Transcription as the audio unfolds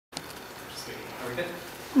Sweet. Are we good?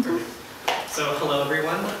 Perfect. So hello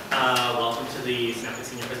everyone. Welcome to the Synaptic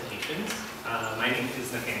Senior Presentations. My name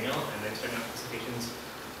is Nathaniel, and I'm starting off presentations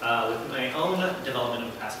with my own development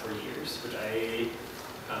of the past 4 years, which I,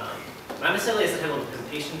 not necessarily as the title of the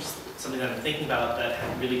presentation, just something that I'm thinking about that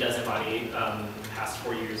really does embody the past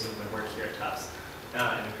 4 years of my work here at Tufts. And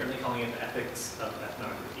I'm currently calling it the ethics of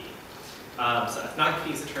ethnography. So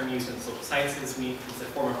ethnography is a term used in social sciences. It's a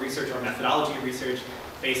form of research or methodology of research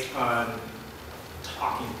based on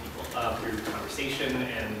talking to people through conversation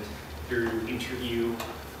and through interview.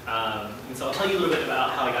 And so I'll tell you a little bit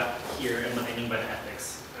about how I got here and what I mean by the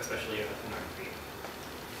ethics, especially of ethnography.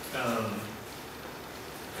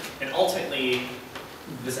 And ultimately,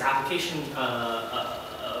 this application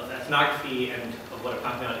of ethnography and of what I'm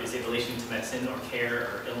talking about is in relation to medicine or care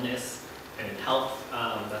or illness and in health.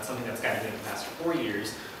 That's something that's guided me in the past 4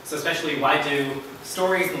 years. So especially, why do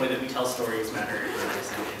stories and the way that we tell stories matter in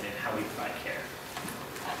medicine and in how we provide care?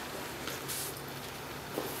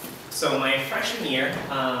 So my freshman year,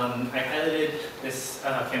 I piloted this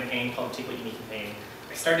campaign called Take What You Need campaign.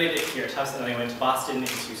 I started it here at Tufts, and then I went to Boston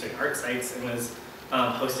into certain art sites and was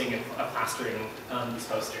posting and plastering these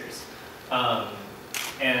posters.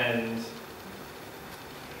 And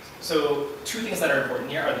so two things that are important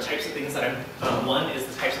here are the types of things that one is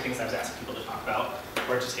the types of things I was asking people to talk about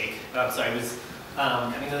or to take. So I was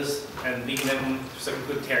having those and leaving them, so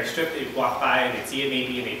people would tear a strip, they'd walk by, they'd see it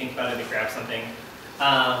maybe, and they'd think about it, they'd grab something.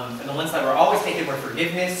 And the ones that were always taken were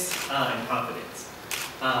forgiveness and confidence.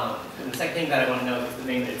 And the second thing that I want to note is the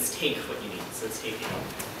name is take what you need, so it's taking.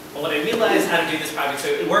 Well, when I realized how to do this project, so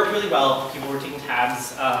it worked really well. People were taking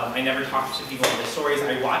tabs. I never talked to people about their stories.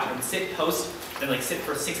 I would sit, post, and like sit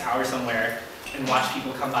for 6 hours somewhere and watch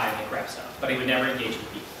people come by and like grab stuff. But I would never engage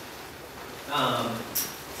with people.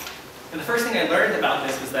 And the first thing I learned about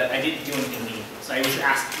this was that I didn't do anything meaningful. So I was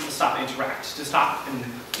asked people to stop and interact, to stop and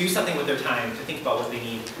do something with their time, to think about what they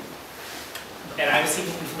need. And I was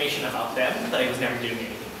seeking information about them, but I was never doing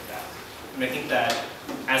anything with that. And I think that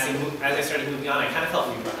as I started moving on, I kind of felt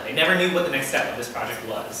weird about that. I never knew what the next step of this project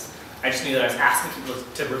was. I just knew that I was asking people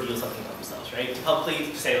to reveal something about themselves, right? To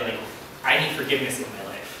publicly say, like, I need forgiveness in my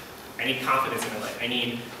life. I need confidence in my life. I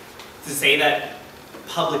need to say that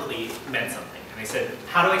publicly meant something. And I said,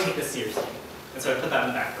 how do I take this seriously? And so I put that on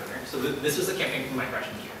the back burner. So this was a campaign from my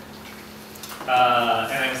freshman year. And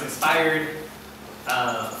I was inspired,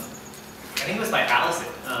 I think it was by Allison,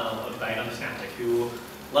 by another Synaptic, who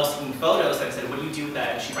loves taking photos. And I said, what do you do with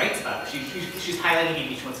that? And she writes about it. She's highlighting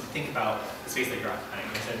it. She wants to think about the space that you're occupying.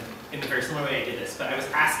 And I said, in a very similar way I did this. But I was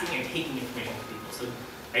asking and taking information from people. So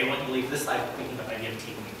I want you to leave this slide thinking about the idea of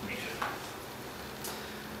taking information.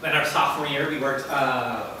 Then our sophomore year, we worked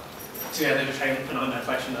together to try and put on a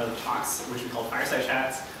collection of talks, which we called fireside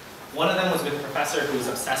chats. One of them was with a professor who was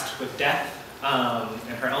obsessed with death,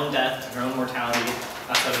 and her own death, and her own mortality.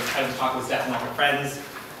 So the title of the talk was Death Among Her Friends.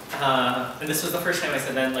 And this was the first time I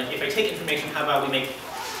said then, like, if I take information, how about we make,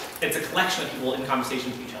 it's a collection of people in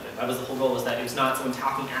conversation with each other. That was the whole goal, was that it was not someone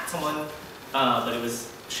talking at someone, but it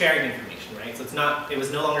was sharing information, right? So it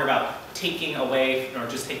was no longer about taking away, or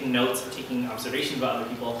just taking notes, or taking observations about other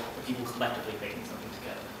people, but people collectively making something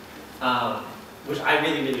together. Which I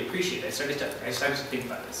really, really appreciate. I started to think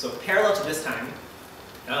about this. So parallel to this time,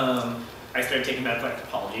 I started taking medical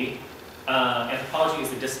anthropology. Anthropology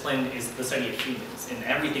is a discipline, is the study of humans and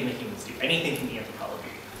everything that humans do. Anything can be anthropology,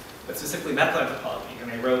 but specifically medical anthropology.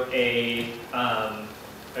 And I wrote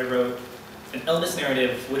an illness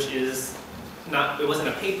narrative, which is not, it wasn't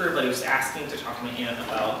a paper, but it was asking to talk to my aunt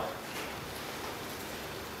about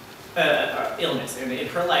illness. And in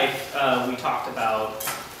her life, we talked about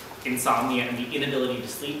insomnia and the inability to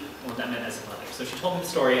sleep and what that meant as a mother. So she told me the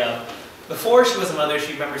story of, before she was a mother,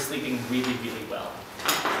 she remembers sleeping really, really well.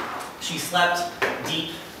 She slept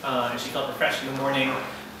deep, and she felt refreshed in the morning,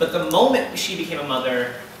 but the moment she became a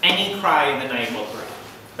mother, any cry in the night woke her up.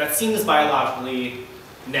 That seems biologically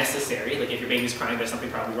necessary, like if your baby's crying, there's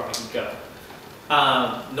something probably wrong, you go.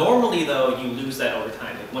 Normally though, you lose that over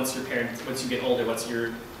time. Like once you get older, once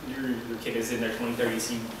your kid is in their 20s,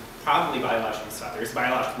 30s, you probably biologically stop. There's a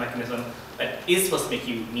biological mechanism that is supposed to make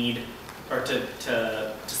you need, or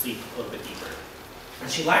to sleep a little bit deeper. And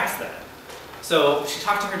she lacks that. So she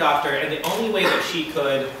talked to her doctor, and the only way that she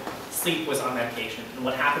could sleep was on medication. And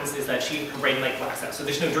what happens is that her brain like blacks out. So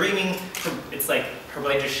there's no dreaming, it's like her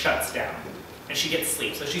brain just shuts down, and she gets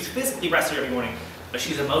sleep. So she's physically rested every morning, but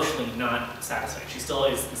she's emotionally not satisfied. She still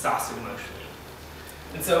is exhausted emotionally.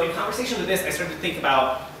 And so in conversation with this, I started to think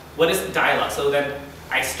about what is dialogue. So then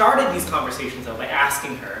I started these conversations though by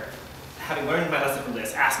asking her, having learned my lesson from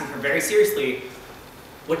this, asking her very seriously,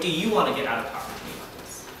 what do you want to get out of talking to me about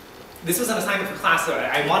this? this was an assignment for class, so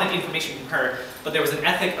I wanted information from her, but there was an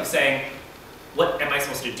ethic of saying, what am I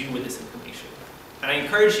supposed to do with this information? And I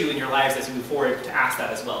encourage you in your lives as you move forward to ask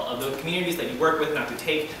that as well, of the communities that you work with, not to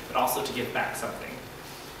take, but also to give back something.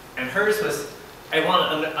 And hers was, I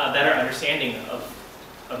want a better understanding of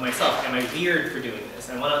myself. Am I weird for doing this?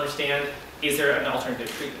 I want to understand, is there an alternative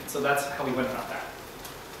treatment? So that's how we went about that.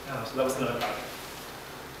 So that was another project.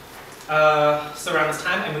 So around this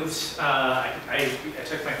time, I moved, I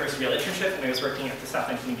took my first real internship, and I was working at the South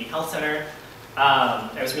End Community Health Center.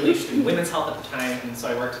 I was really interested in women's health at the time, and so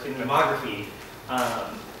I worked in mammography.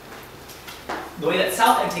 The way that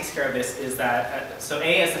South End takes care of this is that, as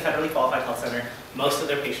a federally qualified health center, most of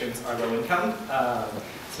their patients are low income.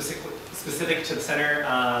 Specific to the center,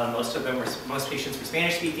 most patients were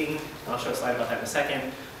Spanish speaking. I'll show a slide about that in a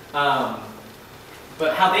second.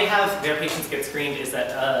 But how they have their patients get screened is that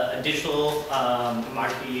a digital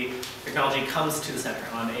mammography technology comes to the center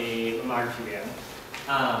on a mammography van,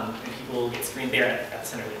 and people get screened there at the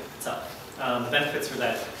center itself. The benefits were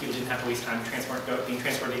that people didn't have to waste time being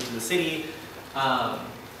transported into the city.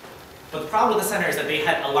 But the problem with the center is that they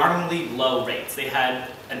had alarmingly low rates. They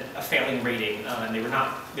had a failing rating, and they were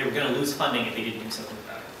going to lose funding if they didn't do something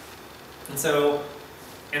about it. And so,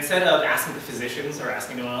 instead of asking the physicians or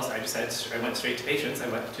asking anyone else, I went straight to patients. I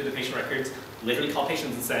went to the patient records, literally called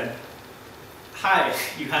patients and said, "Hi,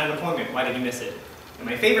 you had an appointment. Why did you miss it?" And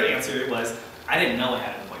my favorite answer was, "I didn't know I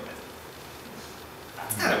had an appointment."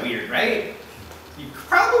 That's kind of weird, right? You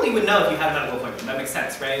probably would know if you had a medical appointment. That makes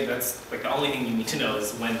sense, right? That's like the only thing you need to know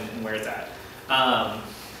is when and where it's at.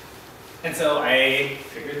 And so I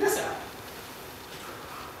figured this out.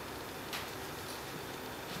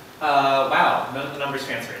 Wow, none of the numbers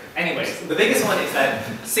transferred. Anyways, the biggest one is that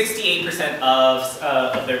 68%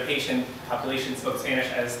 of their patient population spoke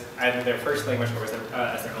Spanish as either their first language or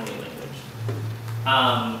as their only language.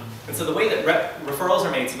 And so the way that referrals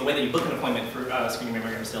are made, so the way that you book an appointment for screening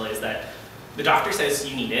mammogram still is that the doctor says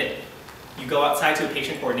you need it, you go outside to a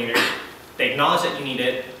patient coordinator, they acknowledge that you need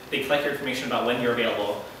it, they collect your information about when you're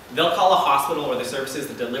available, they'll call a hospital or the services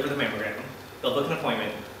that deliver the mammogram, they'll book an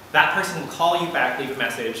appointment, that person will call you back, leave a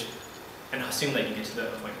message, and assume that you get to the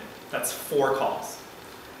appointment. That's 4 calls.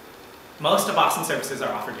 Most of Boston services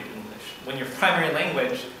are offered in English. When your primary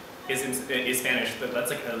language is Spanish, that's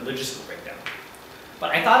like a logistical breakdown.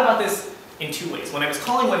 But I thought about this in 2 ways. When I was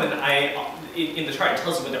calling women, in the chart it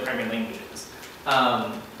tells you what their primary language is.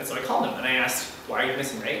 And so I called them and I asked, why are you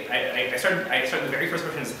missing, right? I started, the very first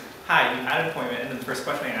question is, hi, you had an appointment, and then the first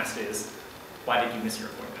question I asked is, why did you miss your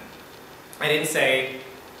appointment? I didn't say,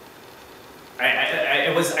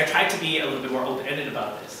 I tried to be a little bit more open-ended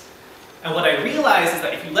about this. And what I realized is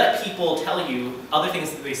that if you let people tell you, other things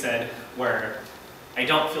that they said were, I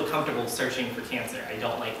don't feel comfortable searching for cancer. I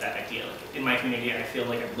don't like that idea. Like in my community, I feel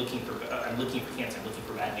like I'm looking for cancer. I'm looking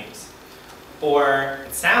for bad news. Or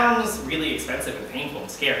it sounds really expensive and painful and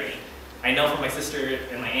scary. I know from my sister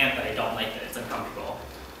and my aunt that I don't like it. It's uncomfortable.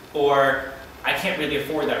 Or I can't really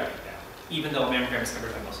afford that right now, even though mammogram is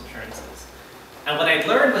covered by most insurances. And what I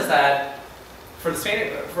learned was that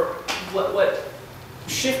what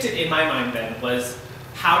shifted in my mind then was,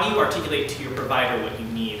 how do you articulate to your provider what you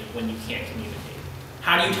need when you can't communicate?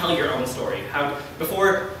 How do you tell your own story?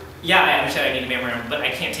 Yeah, I understand I need a mammogram, but I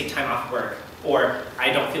can't take time off work, or I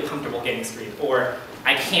don't feel comfortable getting screened, or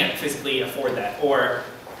I can't physically afford that, or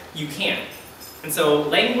you can't. And so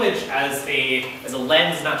language as a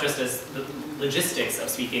lens, not just as the logistics of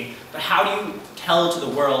speaking, but how do you tell to the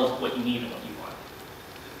world what you need and what you want?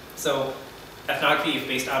 So ethnography,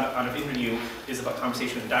 based on an interview, is about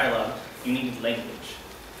conversation and dialogue. You need language.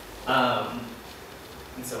 And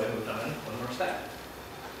so I moved on one more step.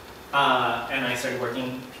 And I started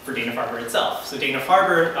working for Dana-Farber itself. So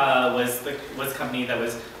Dana-Farber was the company that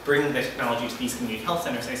was bringing the technology to these community health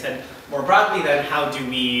centers. And I said, more broadly then, how do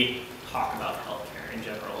we talk about healthcare in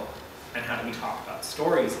general? And how do we talk about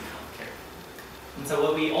stories of healthcare? And so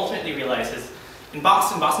what we ultimately realized is, in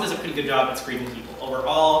Boston does a pretty good job at screening people.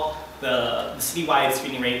 Overall, the citywide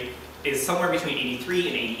screening rate is somewhere between 83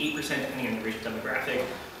 and 88%, depending on the racial demographic,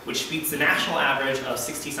 which beats the national average of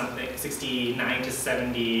 69 to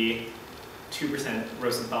 72%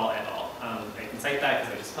 Rosenthal et al. I can cite that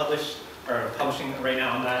because I just publishing right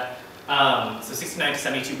now on that. So 69 to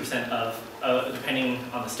 72% of, depending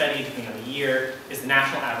on the study, depending on the year, is the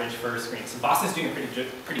national average for screening. So Boston's doing a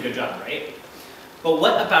pretty good job, right? But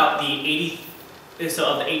what about the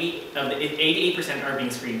 88% are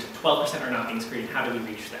being screened, 12% are not being screened? How do we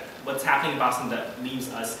reach them? What's happening in Boston that leaves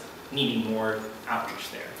us needing more outreach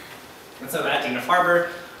there? And so at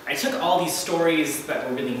Dana-Farber, I took all these stories that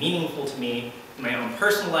were really meaningful to me in my own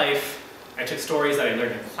personal life I took stories that I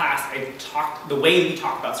learned in class, the way we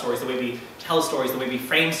talk about stories, the way we tell stories, the way we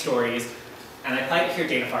frame stories, and I applied it here at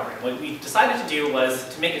Dana-Farber. What we decided to do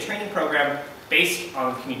was to make a training program based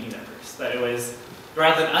on community members. That it was,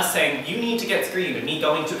 rather than us saying, you need to get screened, and me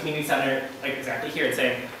going to a community center, like exactly here, and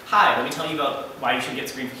saying, hi, let me tell you about why you should get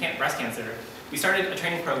screened for breast cancer. We started a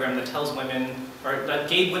training program that tells women, or that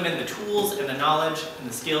gave women the tools and the knowledge and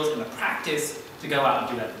the skills and the practice to go out and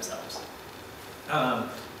do that themselves.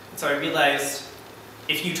 So I realized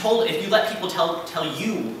if you let people tell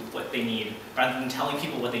you what they need, rather than telling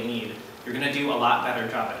people what they need, you're going to do a lot better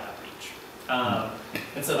job at outreach.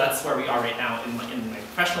 And so that's where we are right now in my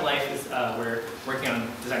professional life, is we're working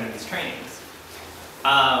on designing these trainings.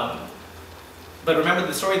 But remember,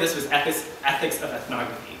 the story of this was ethics of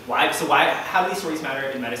ethnography. How do these stories matter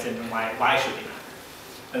in medicine, and why should they matter?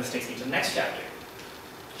 And this takes me to the next chapter.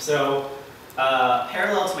 So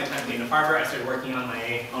parallel to my time at Dana-Farber, I started working on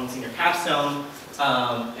my own senior capstone,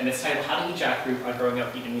 and it's titled How to Eat Jackfruit on Growing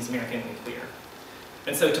Up Vietnamese American and Queer.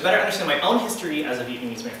 And so to better understand my own history as a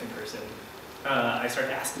Vietnamese American person, I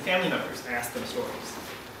started asking family members. I asked them stories.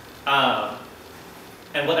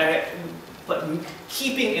 But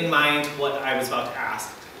keeping in mind what I was about to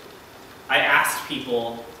ask, I asked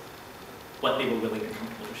people what they were willing and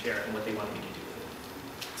comfortable to share and what they wanted me to do with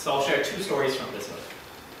it. So I'll share 2 stories from this book.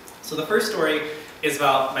 So the first story is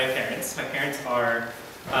about my parents. My parents were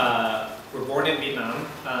born in Vietnam.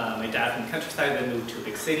 My dad from the countryside, then moved to a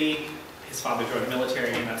big city. His father joined the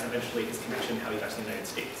military, and that's eventually his connection, how he got to the United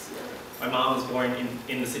States. My mom was born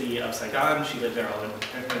in the city of Saigon. She lived there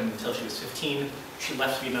until she was 15. She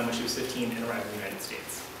left Vietnam when she was 15 and arrived in the United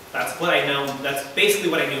States. That's what I know. That's basically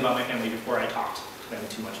what I knew about my family before I talked to them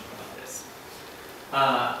too much about this.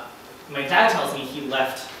 My dad tells me he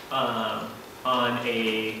left on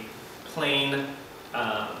a plane.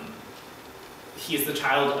 He is the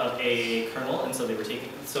child of a colonel, and so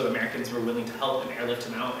so the Americans were willing to help and airlift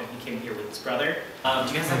him out, and he came here with his brother. Do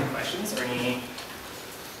you guys have any questions or any?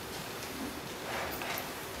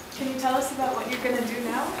 Can you tell us about what you're going to do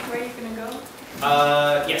now? Where are you going to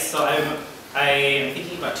go? Yes, so I am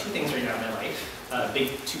thinking about 2 things right now in my life.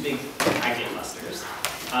 2 big idea clusters,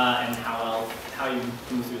 and how you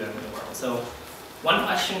move through them in the world. So one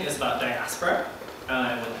question is about diaspora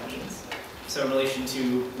and what that means. So in relation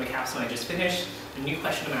to my capstone I just finished, the new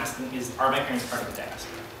question I'm asking is, are my parents part of the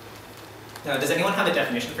diaspora? Now, does anyone have a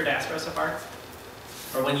definition for diaspora so far?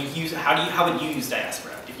 Or when you use, how would you use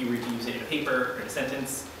diaspora? If you were to use it in a paper or in a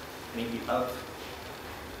sentence, any of the above?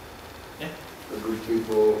 Yeah? A group of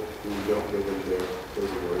people who don't live in their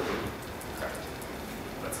place of origin. Correct.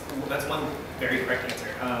 That's one very correct answer,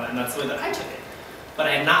 and that's the way that I took it. But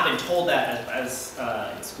I had not been told that as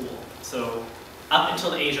in school. So up until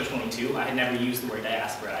the age of 22, I had never used the word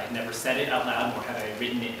diaspora. I had never said it out loud, nor had I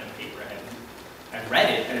written it on paper. I read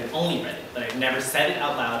it, and I'd only read it, but I'd never said it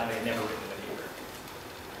out loud, and I'd never written it on paper.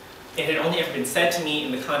 It had only ever been said to me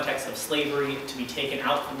in the context of slavery, to be taken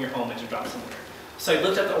out from your home and to drop somewhere. So I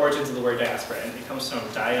looked up the origins of the word diaspora, and it comes from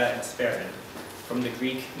dia and speren, from the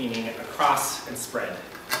Greek meaning across and spread,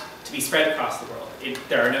 to be spread across the world.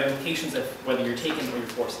 There are no implications of whether you're taken or you're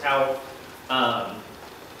forced out.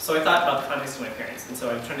 So I thought about the context of my parents, and so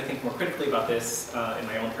I'm trying to think more critically about this in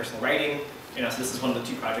my own personal writing. So this is one of the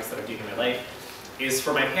 2 projects that I'm doing in my life, is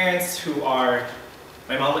for my parents who are,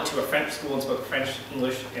 my mom went to a French school and spoke French,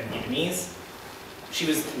 English, and Vietnamese. She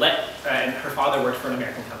was and her father worked for an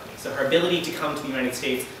American company. So her ability to come to the United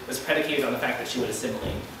States was predicated on the fact that she would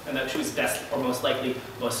assimilate, and that she was best, or most likely,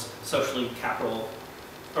 most socially capital,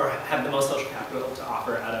 or had the most social capital to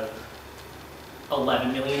offer out of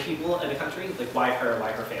 11 million people in the country. Like, why her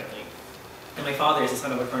family? And my father is the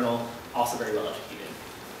son of a colonel, also very well educated.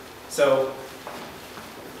 So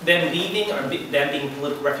them leaving, or them being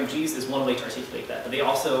political refugees, is one way to articulate that. But they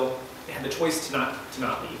had the choice to not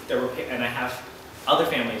leave. And I have other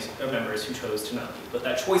families or members who chose to not leave. But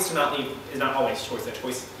that choice to not leave is not always choice. That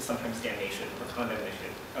choice is sometimes damnation or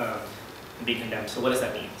condemnation, and being condemned. So what does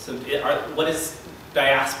that mean? So what does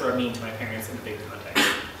diaspora mean to my parents in the bigger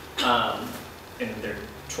context? In their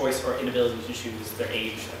choice or inability to choose their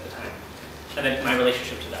age at the time. And then my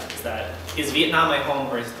relationship to that, is Vietnam my home,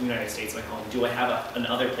 or is the United States my home? Do I have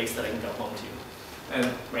another place that I can go home to?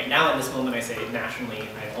 And right now, in this moment, I say nationally,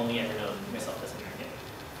 I've only ever known myself as American.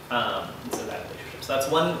 And so that relationship. So that's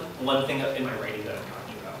one thing in my writing that I'm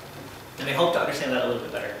talking about. And I hope to understand that a little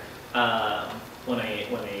bit better when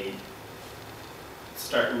I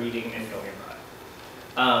start reading and going abroad.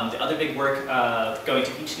 The other big work, going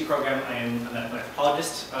to PhD program, I'm an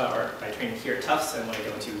anthropologist, or I trained here at Tufts, and what I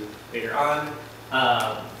go into later on.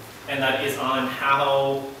 And that is on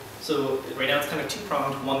how So right now it's kind of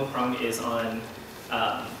two-pronged. One prong is on,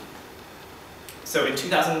 so in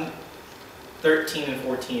 2013 and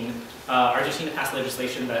 14, Argentina passed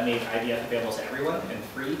legislation that made IVF available to everyone and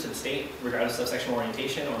free to the state, regardless of sexual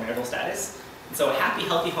orientation or marital status. And so a happy,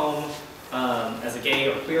 healthy home as a gay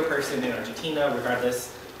or queer person in Argentina,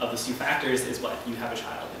 regardless of those two factors, is what? You have a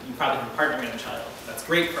child. You probably have a partner and a child. That's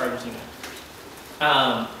great for Argentina.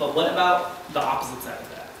 But what about the opposite side of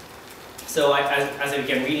that? So as I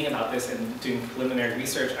began reading about this and doing preliminary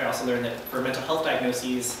research, I also learned that for mental health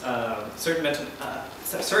diagnoses, certain mental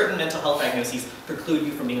health diagnoses preclude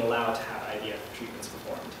you from being allowed to have IVF treatments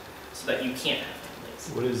performed, so that you can't have families.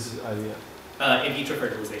 What is IVF? In vitro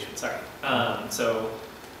fertilization, sorry.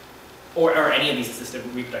 Or any of these assisted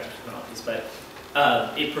reproductive technologies, but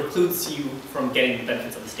it precludes you from getting the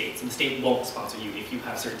benefits of the states, and the state won't sponsor you if you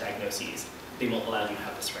have certain diagnoses. They won't allow you to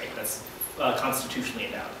have this right. That's constitutionally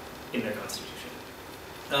endowed in their constitution.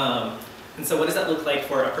 And so what does that look like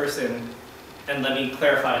for a person? And let me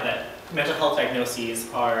clarify that mental health diagnoses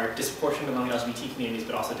are disproportionate among LGBT communities,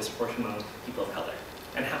 but also disproportionate among people of color.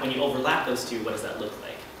 And when you overlap those two, what does that look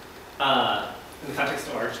like? In the context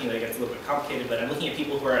of Argentina, it gets a little bit complicated, but I'm looking at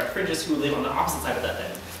people who are at fringes who live on the opposite side of that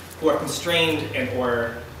then, who are constrained and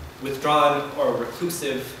or withdrawn or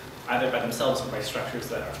reclusive, either by themselves or by structures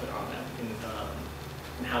that are put on them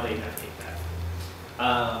in how they navigate that.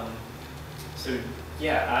 So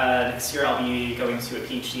yeah, next year I'll be going to a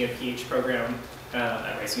PhD and PH program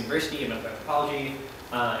at Rice University in medical anthropology,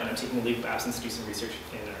 and I'm taking a leave of absence to do some research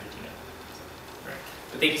in Argentina. So, right.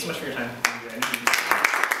 But thank you so much for your time.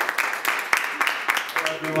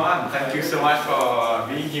 Hello everyone, thank you so much for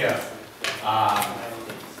being here.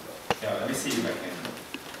 Yeah, let me see if I can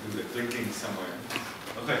do the clicking somewhere.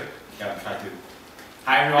 Okay, yeah, I'll try to.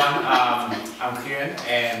 Hi everyone, I'm Kiran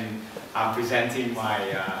and I'm presenting my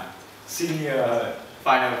senior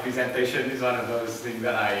final presentation. It's one of those things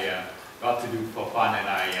that I got to do for fun, and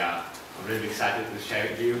I'm really excited to share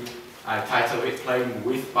with you. I titled it Playing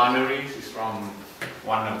with Boundaries. It's from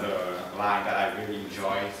one of the lines that I really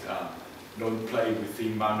enjoy. Don't play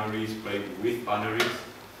within boundaries, play with boundaries.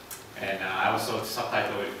 And I also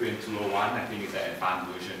subtitled it Queen 201. I think it's an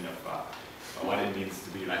advanced version of what it means to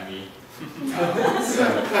be like me.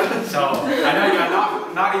 So I know you're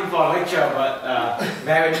not in for a lecture, but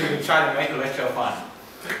maybe you can try to make a lecture fun.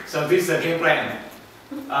 So this is a game plan.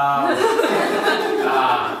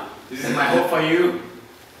 This is my hope for you.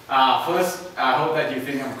 First, I hope that you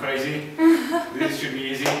think I'm crazy. This should be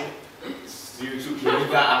easy. You should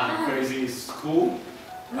believe that I'm crazy is cool.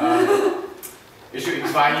 It should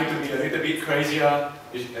inspire you to be a little bit crazier.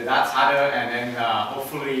 That's harder, and then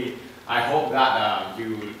hopefully, I hope that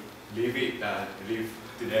you live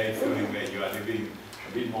today feeling that you are living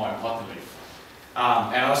a bit more importantly.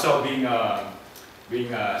 And also being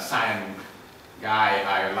a science guy,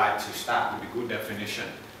 I like to start with a good definition.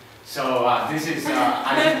 So this is,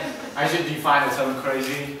 I should define the term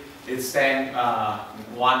crazy. It stands,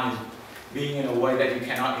 one is being in a way that you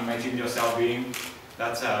cannot imagine yourself being.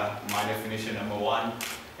 That's my definition, number one.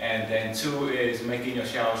 And then two is making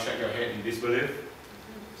yourself shake your head in disbelief.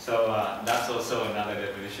 So that's also another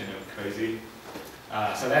definition of crazy.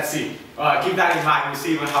 So let's see. Keep that in mind. We'll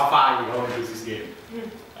see how far you go into this game.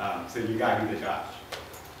 So you guys do the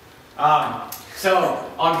judge. So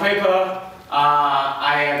on paper,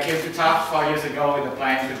 I came to Tufts 4 years ago with a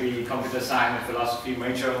plan to be computer science and philosophy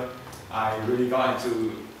major. I really got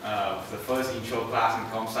into the first intro class in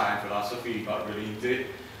comp sci and philosophy, got really into it.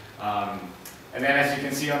 And then as you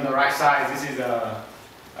can see on the right side, this is a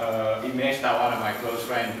image that one of my close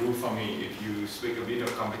friends drew for me. If you speak a bit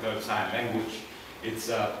of computer science language,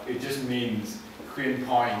 it just means queen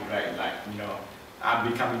point, right? Like, you know,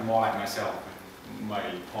 I'm becoming more like myself. My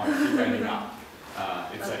point keep ending up.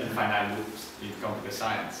 It's an infinite loops in computer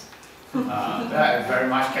science. That very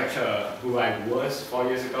much capture who I was 4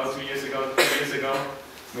 years ago, 3 years ago, 2 years ago.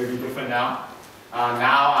 Maybe different now.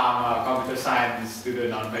 Now I'm a computer science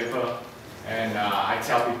student on paper, and I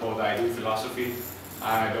tell people that I do philosophy.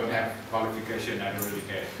 I don't have qualification, I don't really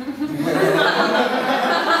care. Nobody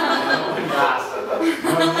asked.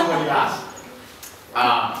 Nobody asked.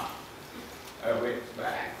 Wait,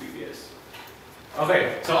 back previous.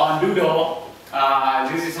 Okay, so on Doodle,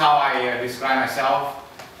 this is how I describe myself.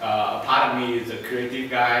 A part of me is a creative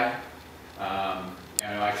guy.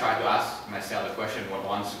 And I try to ask myself the question, what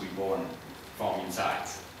wants to be born from inside?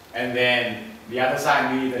 And then the other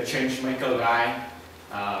side, me, the change maker guy,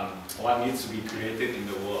 what needs to be created in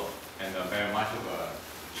the world, and very much of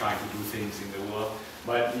trying to do things in the world.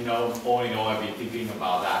 But you know, all in all, I've been thinking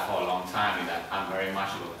about that for a long time, is that I'm very much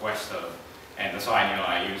of a quester, And that's why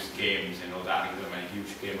I use games and all that because I'm a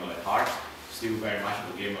huge gamer at heart. Still very much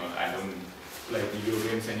of a gamer. I don't play video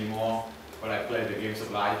games anymore, but I play the games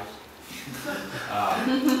of life.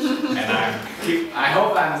 And I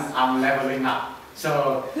hope I'm leveling up.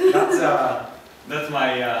 So that's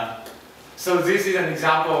my. So this is an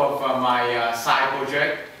example of my side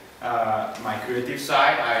project, my creative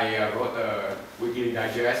side. I wrote a weekly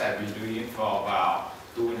digest. I've been doing it for about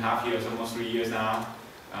 2.5 years, almost 3 years now.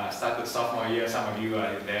 Started sophomore year. Some of you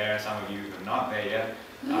are there, some of you are not there yet.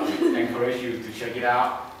 I would encourage you to check it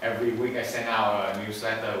out. Every week I send out a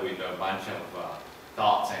newsletter with a bunch of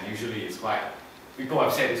thoughts, and usually it's quite, people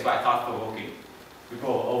have said it's quite thought-provoking.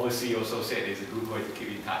 People overseas also said it's a good way to keep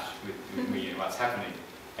in touch with me and what's happening.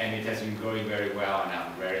 And it has been growing very well, and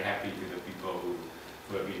I'm very happy to the people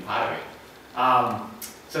who have been part of it.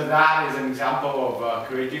 So that is an example of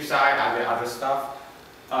creative side, other stuff.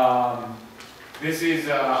 This is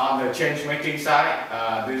on the change-making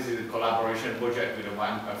side. This is a collaboration project with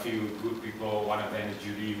a few good people. One of them is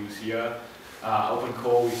Judy, who's here. Open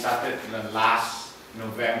Code, we started last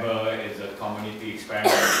November. It's a community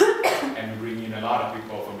experiment and bringing a lot of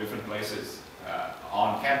people from different places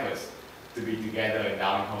on campus to be together in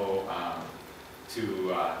Darling Hall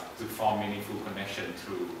to form meaningful connection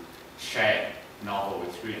through shared novel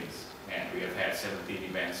experience. And we have had 17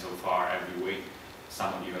 events so far every week.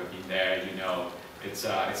 Some of you have been there, it's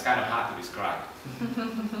kind of hard to describe.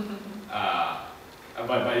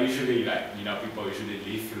 But usually, people usually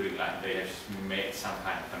leave feeling like they have made some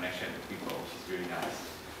kind of connection with people, which is really nice.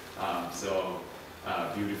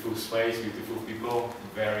 Beautiful space, beautiful people,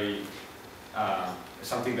 very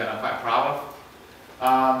something that I'm quite proud of.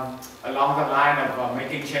 Along the line of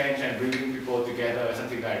making change and bringing people together,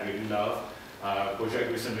 something that I really love.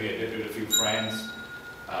 Project recently I did with a few friends.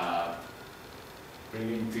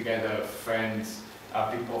 Bringing together friends,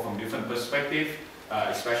 people from different perspectives,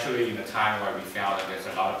 especially in a time where we found that there's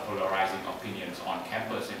a lot of polarizing opinions on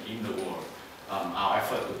campus and in the world. Our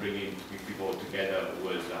effort to bring people together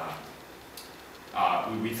was,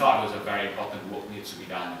 we thought it was a very important work needs to be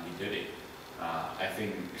done, and we did it. I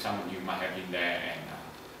think some of you might have been there,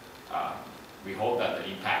 and we hope that the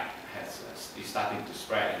impact is starting to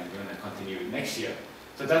spread, and we're going to continue it next year.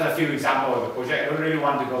 So that's a few examples of the project. I don't really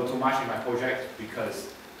want to go too much in my project because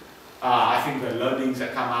I think the learnings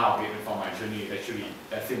that come out of it from my journey actually,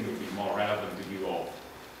 I think will be more relevant to you all.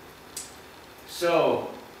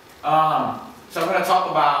 So, I'm going to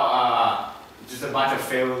talk about just a bunch of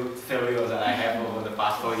failures that I have over the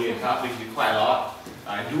past 4 years. Actually, quite a lot.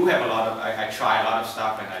 I do have a lot of, I try a lot of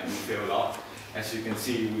stuff and I do fail a lot. As you can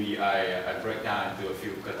see, I break down into a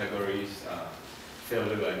few categories: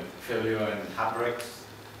 failure and heartbreaks.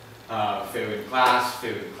 Fail in class,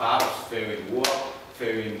 fail in clubs, fail in work,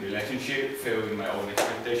 fail in relationship, fail in my own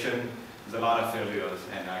expectation. There's a lot of failures,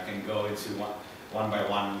 and I can go into one by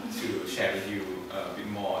one to share with you a bit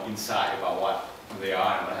more insight about what they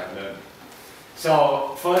are and what I have learned.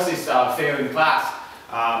 So first is fail in class.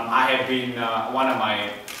 I have been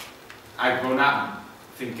I've grown up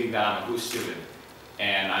thinking that I'm a good student,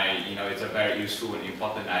 and it's a very useful and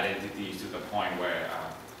important identity to the point where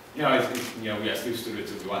we are still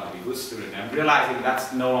students and we want to be good students. And I'm realizing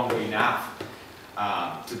that's no longer enough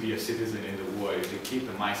to be a citizen in the world. If you keep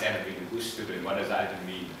the mindset of being a good student, what does that even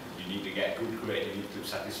mean? You need to get good grades, you need to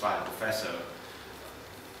satisfy the professor.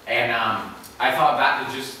 And I thought that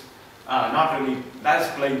is just not really, that is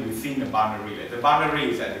playing within the boundary. The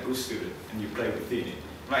boundary is at the good student and you play within it.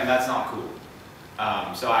 Right? That's not cool.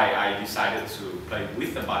 So I decided to play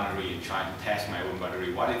with the boundary and try to test my own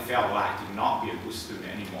boundary, what it felt like to not be a good student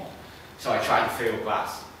anymore. So I tried to fail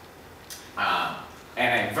class. And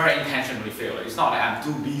I very intentionally failed. It's not like I'm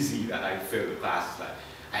too busy that I fail the class. It's like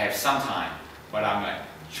I have some time, but I'm like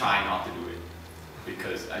trying not to do it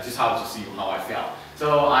because I just have to see how I felt.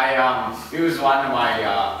 So it was one of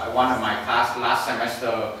my class last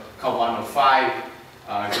semester called 105.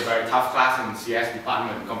 It's a very tough class in CS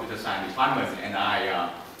department, computer science department, and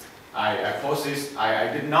I posted.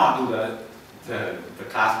 I did not do the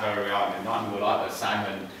class very well. I did not do a lot of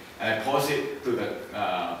assignment, and I posted to the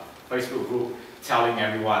Facebook group telling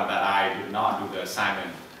everyone that I did not do the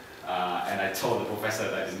assignment, and I told the professor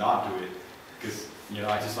that I did not do it because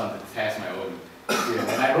I just wanted to test my own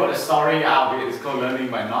experience. And I wrote a story out of it. It's called "Learning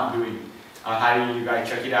by Not Doing." I'll highly you guys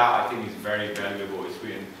check it out. I think it's very valuable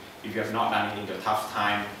experience. If you have not done it in your tough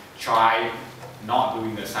time, try not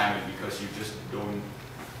doing the assignment because you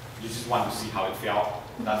just want to see how it felt.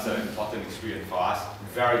 That's an important experience for us.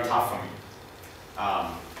 Very tough for me.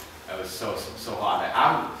 It was so hard.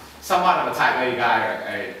 I'm somewhat of a type A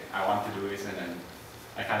guy. I want to do this and then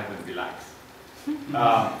I kind of relax.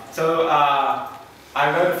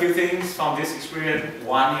 I learned a few things from this experience.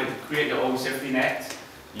 One, you have to create your own safety net.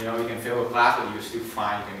 You know, you can fail a class, but you're still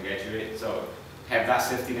fine, you can graduate. So have that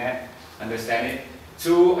safety net, understand it.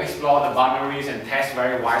 Two, explore the boundaries and test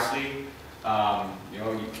very wisely. You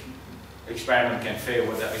know, experiment can fail,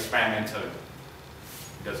 but the experimenter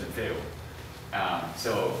doesn't fail.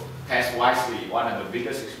 So test wisely. One of the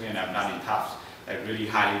biggest experiments I've done in Tufts. I really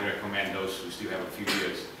highly recommend those who still have a few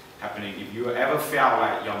years happening. If you ever feel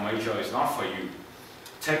like your major is not for you,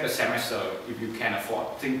 take a semester if you can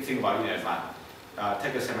afford. Think about it in advance.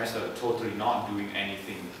 Take a semester totally not doing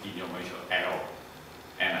anything in your major at all,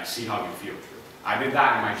 and see how you feel. I did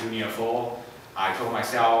that in my junior fall. I told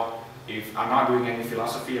myself, if I'm not doing any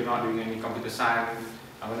philosophy, I'm not doing any computer science,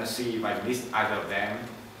 I'm going to see if I miss either of them.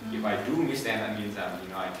 If I do miss them, that means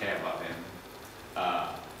I care about them.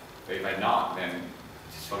 But if I not, then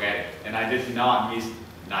just forget it. And I did not miss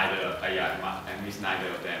neither. I missed neither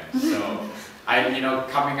of them. So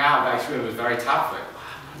coming out, that experience was very tough. Like, wow,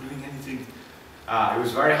 I'm not doing anything. It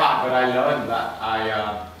was very hard, but I learned that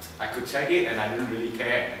I could take it, and I didn't really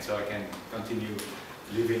care, and so I can continue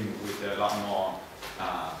living with a lot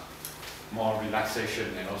more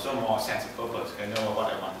relaxation and also more sense of purpose. I know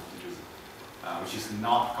what I wanted to do, which is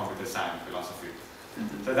not computer science philosophy.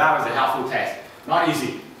 So that was a helpful test. Not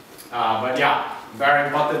easy, but yeah, very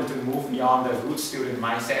important to move beyond the good student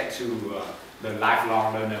mindset to the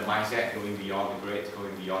lifelong learner mindset, going beyond the grades,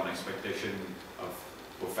 going beyond expectation of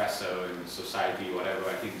professor and society, whatever.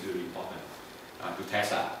 I think is really important to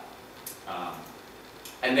test that.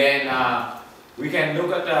 And then we can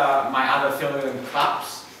look at my other failure in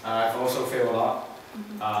clubs. I've also failed a lot.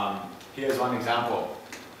 Here's one example.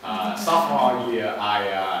 Sophomore year,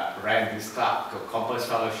 I ran this club called Compass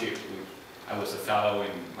Fellowship. I was a fellow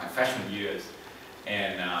in my freshman years,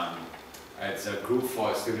 and it's a group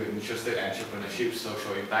for students interested in entrepreneurship,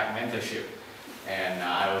 social impact, mentorship. And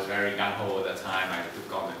I was very gung-ho at the time. I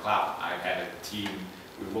took on the club. I had a team.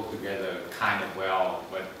 We worked together kind of well,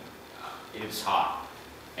 but it's hard.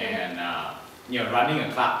 And running a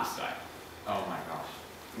club is like, oh my gosh.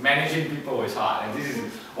 Managing people is hard, and this is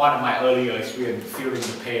one of my earlier experience, feeling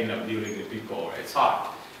the pain of dealing with people. It's hard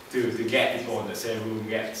to get people in the same room,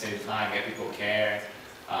 get the same time, get people care.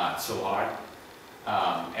 It's so hard.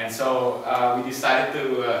 And so we decided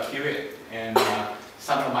to kill it. And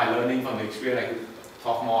some of my learning from the experience, I could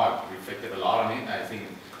talk more, I've reflected a lot on it. I think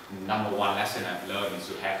number one lesson I've learned is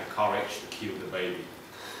to have the courage to kill the baby.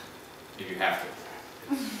 If you have to.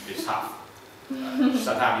 It's tough.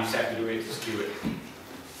 Sometimes you just have to do it, just kill it.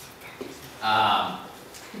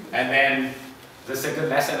 And then the second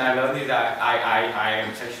lesson I learned is that I am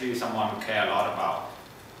actually someone who cares a lot about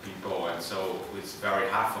people, and so it's very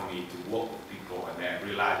hard for me to work with people and then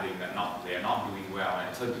realizing that they are not doing well, and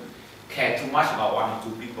I tend to care too much about one or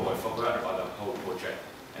two people and forgot about the whole project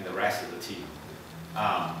and the rest of the team.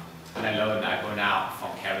 And I learned I burn out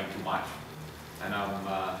from caring too much. And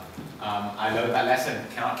I learned that lesson,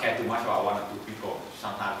 cannot care too much about one or two people.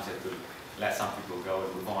 Sometimes you have to let some people go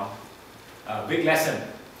and move on. Big lesson,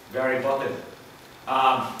 very important.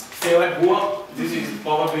 Fail at work. This is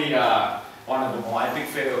probably one of the more epic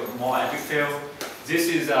fail. This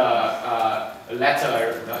is a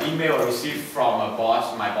letter, the email I received from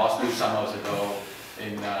my boss 2 summers ago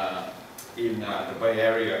in the Bay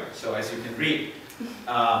Area. So as you can read,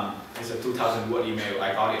 it's a 2,000-word email.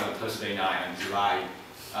 I got it on Thursday night on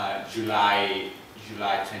July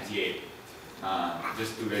 28th.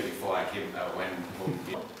 Just 2 days before I went home.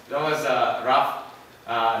 That was rough.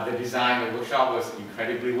 The design, the workshop was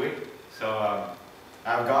incredibly weak. So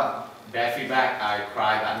I've got bad feedback. I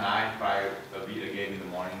cried that night, cried a bit again in the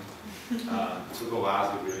morning. Took a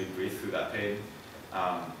while to really breathe through that pain.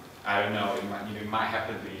 I don't know, it might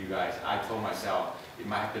happen to you guys. I told myself it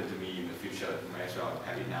might happen to me in the future. I might as well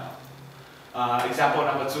have it now. Example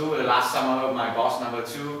number 2, the last summer, my boss number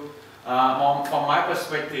 2. From my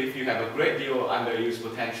perspective, you have a great deal of underused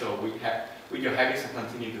potential with your habits that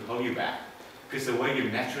continue to hold you back. Because the way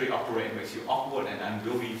you naturally operate makes you awkward and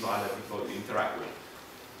unwieldy for other people to interact with.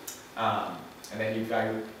 And then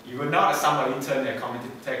you were not a summer intern at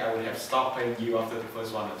Cognitive Tech, I would have stopped paying you after the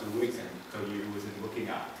first 1 or 2 weeks and told you it wasn't working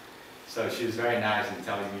out. So she was very nice in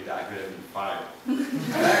telling me that I could have been fired.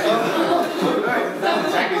 That's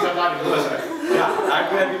exactly something it was. Yeah, I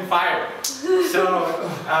could have been fired. So,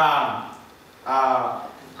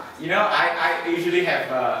 I usually have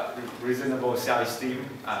reasonable self-esteem,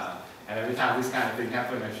 and every time this kind of thing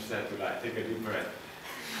happens, I just have to take a deep breath.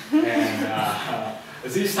 And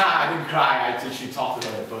this time I didn't cry. I actually talked to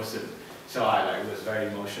the other person, so I was very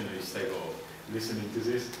emotionally stable listening to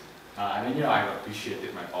this. And then, I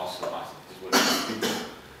appreciated my boss so much. Just working with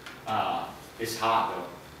people. It's hard though.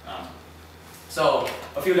 So,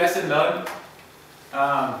 a few lessons learned.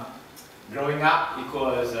 Growing up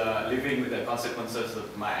equals living with the consequences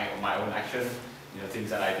of my own action, things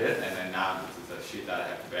that I did, and then now this is the shit that I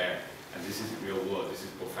have to bear. And this is real world, this is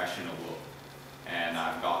professional world. And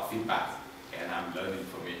I've got feedback, and I'm learning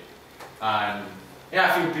from it. And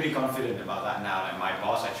yeah, I feel pretty confident about that now. And my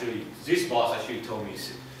boss this boss actually told me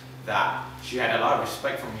that she had a lot of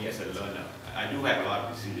respect for me as a learner. I do have a lot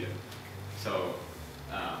of resilience. So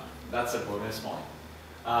that's a bonus point.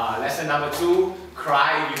 Lesson number 2,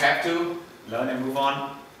 cry if you have to, learn and move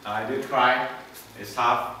on. I did cry, it's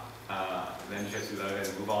tough, then you have to learn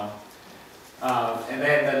and move on. And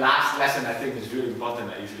then the last lesson I think is really important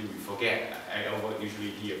that usually we forget. I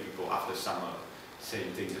usually hear people after summer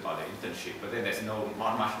saying things about the internship, but then there's not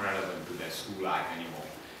much relevant to their school life anymore.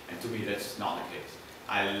 And to me that's not the case.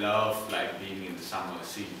 I love being in the summer,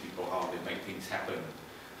 seeing people, how they make things happen,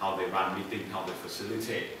 how they run meetings, how they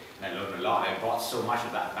facilitate. And I learned a lot. I brought so much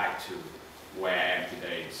of that back to where I am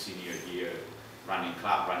today, senior year, running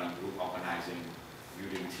club, running group, organizing,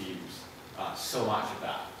 building teams, so much of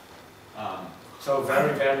that. So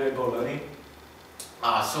very valuable learning.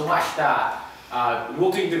 So much that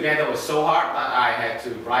working together was so hard that I had to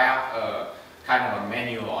write up a kind of a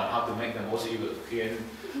manual on how to make the most European,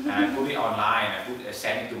 and I put it online, I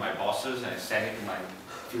sent it to my bosses, and I sent it to my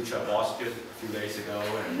future boss just a few days ago.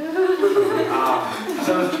 And,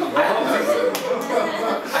 so I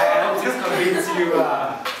hope this convinces you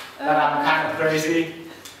that I'm kind of crazy,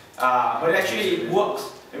 but actually it works.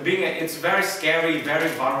 It's very scary, very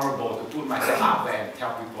vulnerable to put myself out there and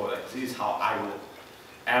tell people that this is how I work.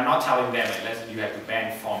 And I'm not telling them unless you have to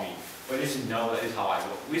bend for me, but just know that is how I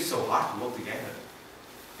work. We're so hard to work together.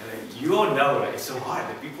 You all know that it's so hard,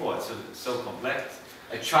 that people are so complex.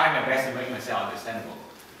 I try my best to make myself understandable.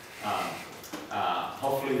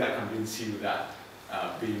 Hopefully that convinces you that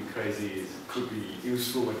being crazy could be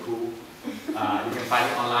useful and cool. You can find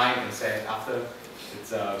it online and say after.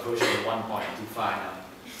 It's version 1.25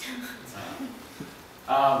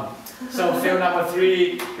 now. So fail number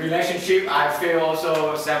 3, relationship. I failed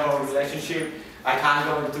also several relationships. I can't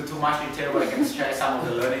go into too much detail, but I can share some of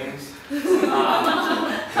the learnings.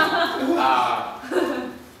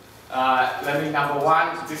 Learning number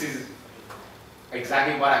 1, this is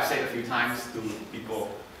exactly what I've said a few times to people.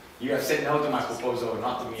 You have said no to my proposal,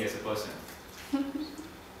 not to me as a person.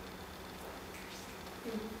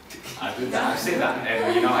 I do that. I say that,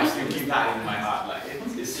 and I still keep that in my heart.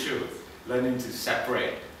 It's true. Learning to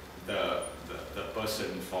separate the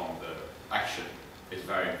person from the action is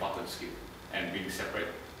very important skill, and being separate,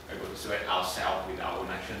 able to separate ourselves with our own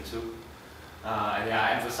action too.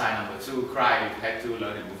 Yeah, emphasize number 2, cry if you had to,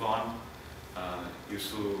 learn and move on.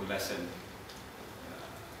 Useful lesson.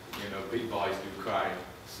 Big boys do cry,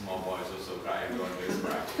 small boys also cry, everyone does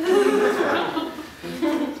cry.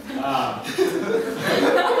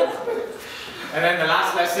 And then the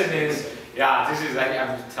last lesson is, this is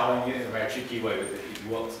I'm telling you in a very tricky way, but it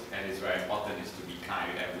works and it's very important, is to be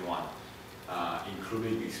kind with everyone,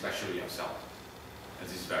 including especially yourself. And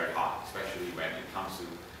this is very hard, especially when it comes to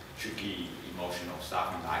tricky emotional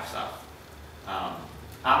stuff and life stuff.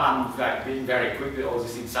 I'm being very quick with all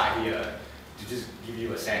this insight here to just give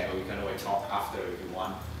you a sense, or we can always talk after if you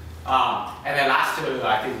want. And then last failure,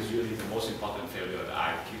 I think, is really the most important failure that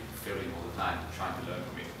I keep failing all the time, trying to learn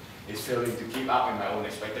from it. It's failing to keep up with my own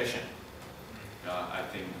expectation. I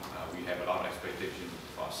think we have a lot of expectations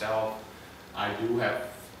for ourselves. I do have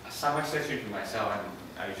some expectations for myself, and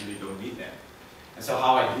I usually don't meet them. And so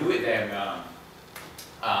how I deal with them,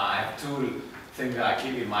 I have 2 things that I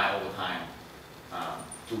keep in mind all the time.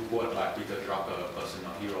 2 quotes by Peter Drucker, a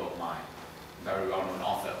personal hero of mine, very well-known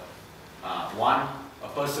author. 1, a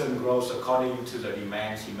person grows according to the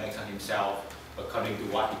demands he makes on himself, according to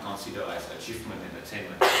what he considers as achievement and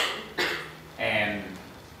attainment. And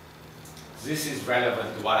this is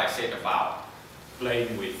relevant to what I said about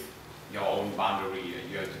playing with your own boundary.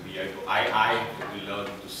 You have to be able, I have to learn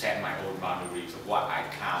to set my own boundaries of what I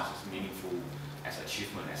count as meaningful, as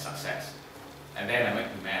achievement, as success. And then I make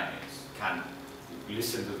the man can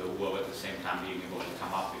listen to the world at the same time, being able to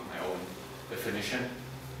come up with my own definition.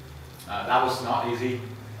 That was not easy.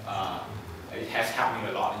 It has helped me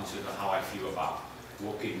a lot into how I feel about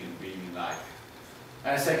working and being in life.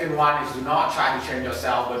 And the second one is, do not try to change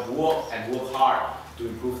yourself, but work and work hard to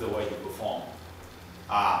improve the way you perform.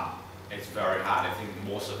 It's very hard. I think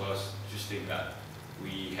most of us just think that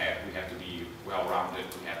we have to be well-rounded.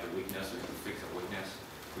 We have the weakness, we have to fix the weakness,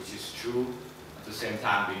 which is true. At the same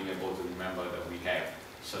time, being able to remember that we have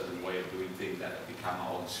certain way of doing things that become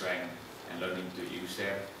our own strength and learning to use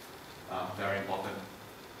them. Very important.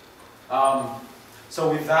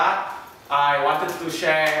 So with that, I wanted to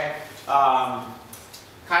share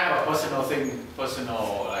kind of a personal thing,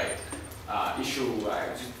 issue.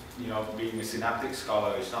 Being a synaptic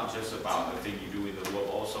scholar is not just about the thing you do in the work,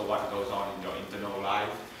 also what goes on in your internal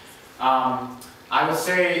life. I would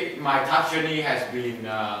say my touch journey has been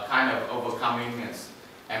kind of overcoming and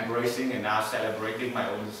embracing and now celebrating my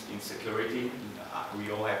own insecurity.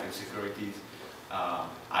 We all have insecurities.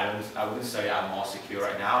 I wouldn't say I'm more secure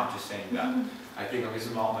right now. I'm just saying that I think I'm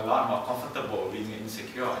a lot more comfortable being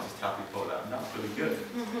insecure. I just tell people that I'm not really good.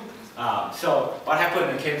 So what happened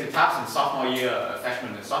when I came to TAPS in sophomore year,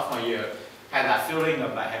 freshman and sophomore year, had that feeling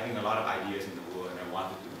of like having a lot of ideas in the world and I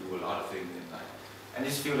wanted to do a lot of things and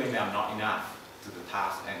this feeling that I'm not enough to the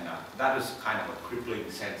task, and that was kind of a crippling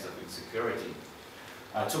sense of insecurity.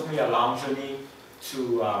 It took me a long journey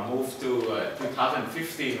to move to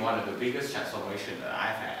 2015. One of the biggest transformations that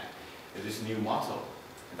I've had is this new motto.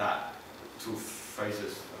 That two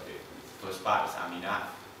phrases of it. First part is I'm enough,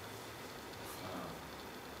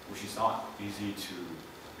 which is not easy to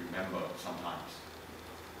remember sometimes,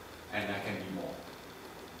 and I can be more.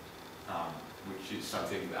 Which is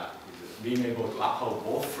something that being able to uphold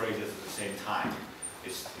both phrases at the same time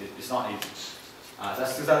it's not easy.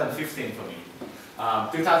 That's 2015 for me.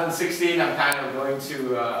 2016, I'm kind of going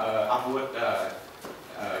to upward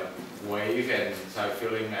wave and start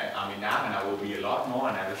feeling like I'm enough and I will be a lot more,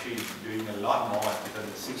 and I'm actually doing a lot more in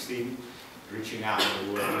 2016, reaching out in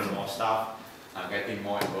the world, doing more stuff, getting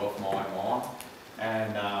more involved more and more.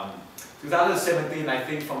 And 2017, I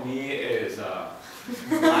think for me is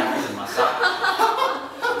life is a massage.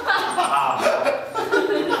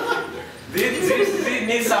 This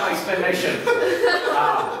needs some explanation.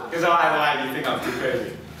 Because otherwise you think I'm too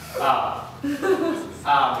crazy.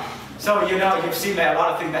 So you've seen that a lot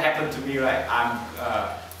of things that happen to me, right? I'm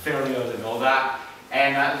failures and all that.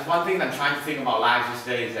 And one thing I'm trying to think about life these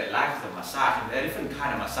days is that life is a massage, and they're different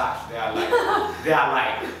kind of massage. They are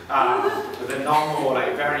like the normal,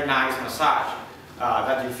 like very nice massage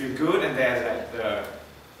that you feel good, and there's like the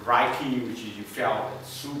Reiki, which is you felt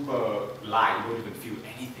super light, you don't even feel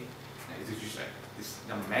anything. It's just like this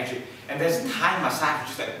magic. And there's Thai massage,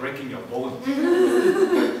 which is like breaking your bones.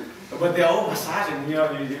 But they're all massage, and you're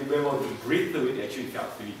able to breathe through it. It actually felt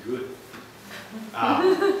really good.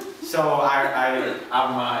 So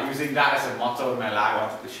I'm using that as a motto in my life. I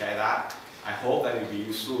wanted to share that. I hope that it will be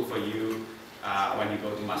useful for you when you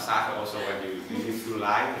go to massage, also when you live through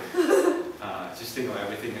life. Just think of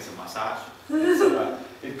everything as a massage.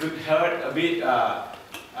 It could hurt a bit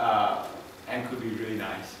and could be really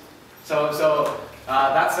nice. So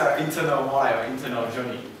that's more like an internal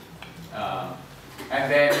journey. And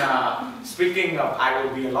then speaking of, I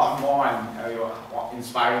will be a lot more and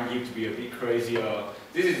inspiring you to be a bit crazier.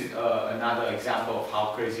 This is another example of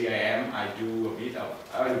how crazy I am. I do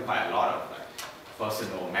quite a lot of like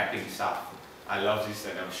personal mapping stuff. I love this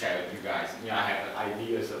and I'll share with you guys. I have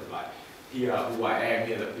ideas of like, here who I am,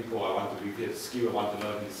 here the people I want to be, here the skill I want to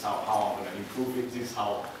learn, this is how I'm going to improve it, this is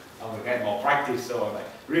how I'm going to get more practice. So I'm like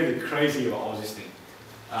really crazy about all these things.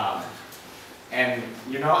 And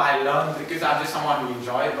I learned because I'm just someone who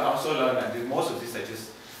enjoy it, but I also learned that most of these are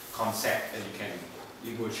just concepts that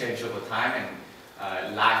you will change over time,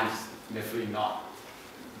 and life is definitely not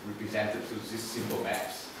represented through these simple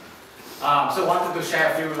maps. So I wanted to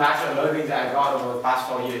share a few life learnings that I got over the past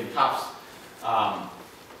 4 years in TAPS.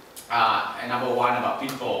 And number one, about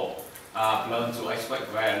people, learn to expect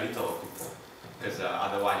very little of people, because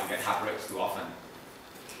otherwise you get heartbreaks too often.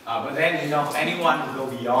 But then, anyone who go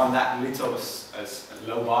beyond that little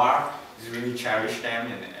low bar is really cherish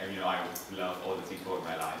them, and I love all the people in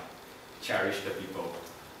my life. Cherish the people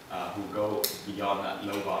who go beyond that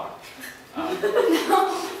low bar.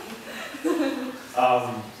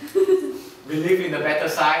 Believe in the better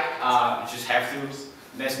side, you just have to.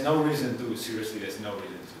 There's no reason to, seriously, there's no reason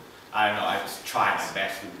to. I don't know, I just try my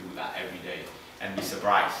best to do that every day and be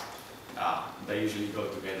surprised. They usually go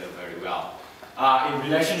together very well. In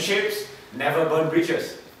relationships, never burn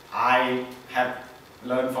bridges. I have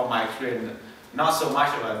learned from my experience, not so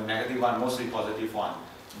much of a negative one, mostly positive one.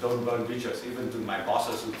 Don't burn bridges. Even to my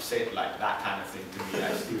bosses who said like that kind of thing to me,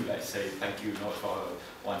 I still like say thank you note for her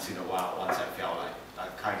once in a while. Once I felt like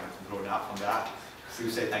I've kind of grown up from that, still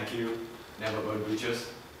say thank you. Never burn bridges,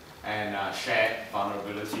 and share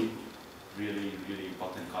vulnerability. Really, really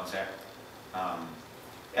important concept.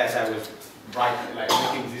 As I was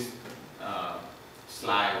making this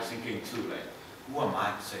slide, I was thinking too, like, who am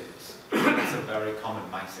I to say this? It's a very common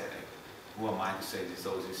mindset. Like, who am I to say this?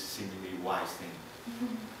 Oh, this seemingly wise thing.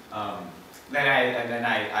 Then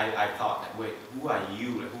I thought, wait, who are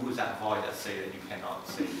you? Like, who is that voice that say that you cannot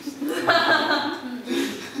say this?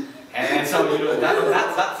 and so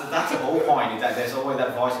that's the whole point, is that there's always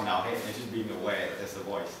that voice in our head, and just being aware that there's a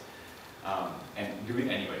voice, and do it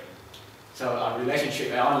anyway. So on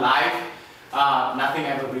relationship and on life, nothing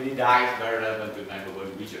ever really dies, very relevant to number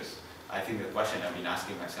one reaches. I think the question I've been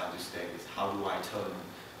asking myself this day is, how do I turn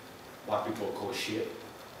what people call shit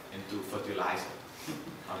into fertilizer?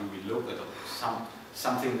 How do we look at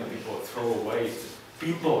something that people throw away,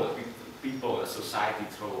 people, the society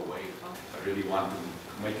throw away? I really want to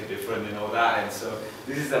make a difference and all that, and so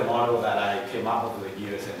this is the model that I came up with over the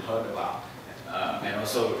years and heard about, and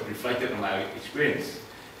also reflected on my experience.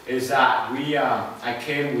 Is that I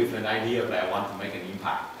came with an idea that I want to make an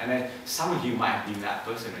impact, and then some of you might have been that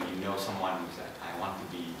person, or you know someone who said, I want to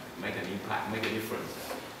make an impact, make a difference.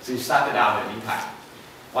 So you started out with an impact,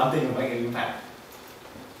 one thing to make an impact.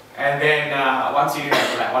 And then once you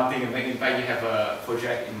have like one thing to make an impact, you have a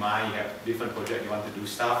project in mind, you have different projects, you want to do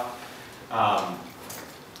stuff.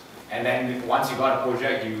 And then once you got a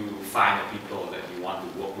project, you find the people that you want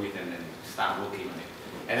to work with, and then start working on it.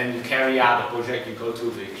 And then you carry out the project, you go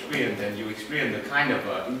through the experience, and you experience the kind of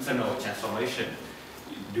internal transformation.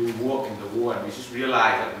 You do work in the world, and we just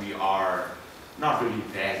realize that we are not really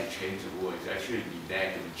there to change the world, it's actually be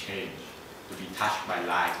there to be changed, to be touched by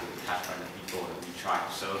life, to be touched by the people that we try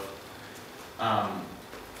to serve.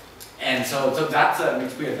 And so that's an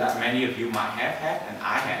experience that many of you might have had, and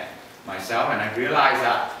I had myself, and I realized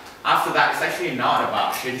that after that, it's actually not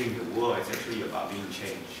about changing the world, it's actually about being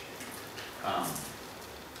changed.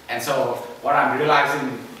 And so what I'm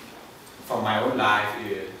realizing from my own life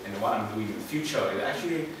and what I'm doing in the future is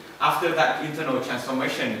actually after that internal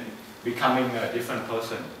transformation, becoming a different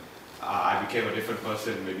person. I became a different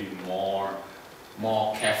person, maybe more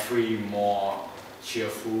carefree, more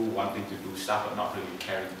cheerful, wanting to do stuff but not really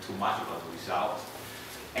caring too much about the results.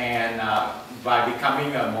 And by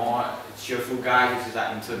becoming a more cheerful guy, this is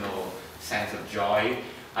that internal sense of joy,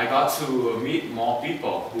 I got to meet more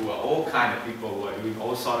people who are all kind of people who are doing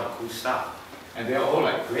all sort of cool stuff. And they're all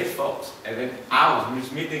like great folks. And then I was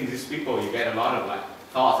just meeting these people, you get a lot of like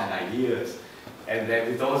thoughts and ideas. And then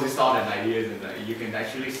with all these thoughts and ideas, and you can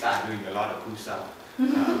actually start doing a lot of cool stuff.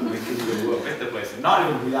 Making the world a better place, not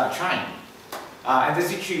even without trying. And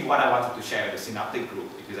that's actually what I wanted to share with the Synaptic group,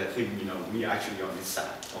 because I think, you know, we are actually on this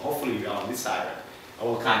side, or hopefully we are on this side,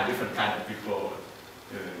 all kind of different kind of people,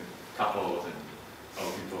 couples and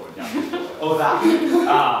old people and young people, all that.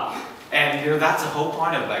 And you know, that's the whole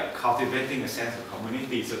point of like cultivating a sense of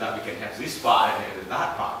community, so that we can have this part and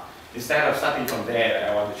that part. Instead of starting from there,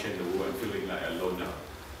 I want to change the world and feeling like a loner,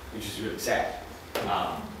 which is really sad.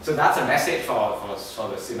 So that's a message for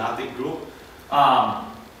the Synaptic group.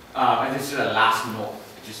 And this is a last note,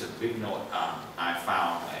 just a big note I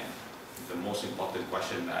found, and the most important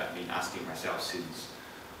question that I've been asking myself since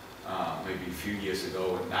maybe a few years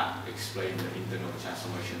ago, and that explained the internal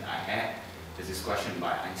transformation I had. There's this question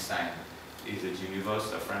by Einstein: is the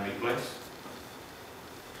universe a friendly place?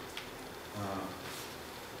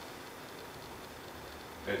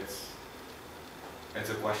 It's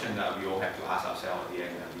a question that we all have to ask ourselves at the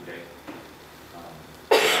end of every day.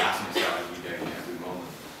 I ask myself every day, every moment.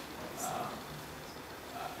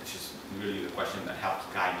 It's just really the question that helps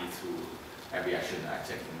guide me through every action that I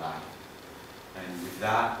take in life. And with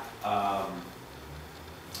that,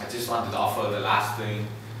 I just wanted to offer the last thing,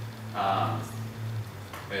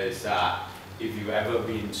 is that if you've ever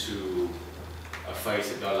been to a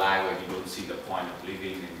phase of your life where you don't see the point of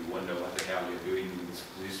living and you wonder what the hell you're doing in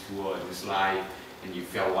this world, this life, and you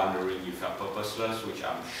felt wandering, you felt purposeless, which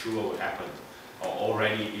I'm sure would happen, or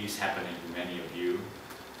already is happening to many of you,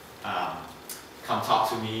 come talk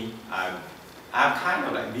to me. I've kind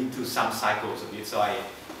of like been through some cycles of it, so I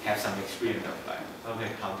have some experience of like,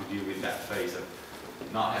 okay, how to deal with that phase of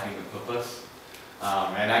not having a purpose.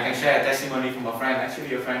 And I can share a testimony from a friend.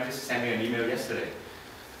 Actually, a friend just sent me an email yesterday.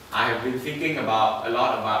 I have been thinking a lot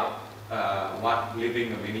about what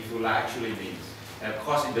living a meaningful life actually means. And of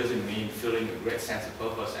course, it doesn't mean feeling a great sense of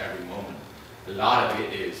purpose every moment. A lot of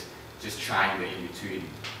it is just trying the in-between,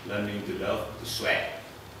 learning to love, to sweat,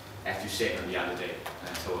 as you said on the other day. And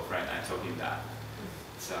I told a friend, I told him that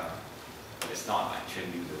it's not like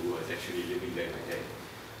changing the world, it's actually living day by day.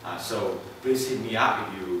 So please hit me up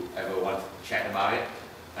if you ever want to chat about it.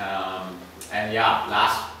 And yeah,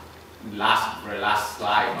 very last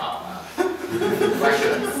slide about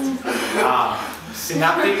questions.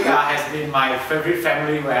 Synaptic has been my favorite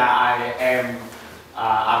family, where I'm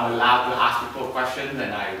allowed to ask people questions,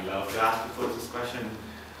 and I love to ask people this question.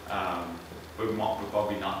 but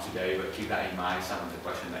probably not today, but keep that in mind, some of the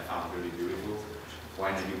questions I found really beautiful.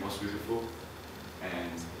 Why are you most beautiful?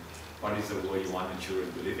 And what is the world you want the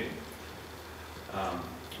children to live in?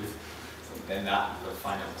 Then that, the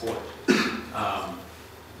final quote.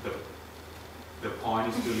 The point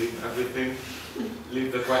is to leave everything,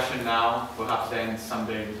 leave the question now, perhaps then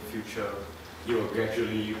someday in the future, you will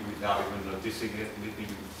gradually, without even noticing it,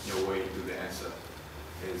 leading your way into the answer.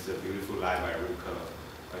 It's a beautiful line by Rilke,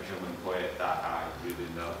 a German poet that I really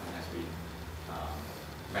love and has been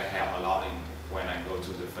may help a lot in when I go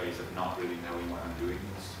to the phase of not really knowing what I'm doing.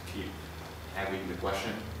 Just keep having the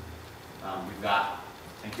question. With that,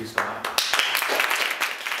 thank you so much.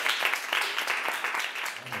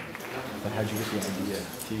 But how'd you get the idea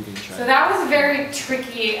to even try? So that was a very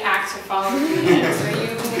tricky act to follow through in, so you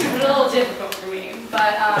made it a little difficult for me.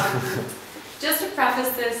 But just to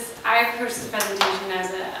preface this, I approached this presentation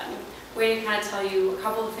as a way to kind of tell you a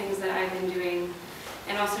couple of things that I've been doing,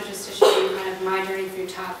 and also just to show you kind of my journey through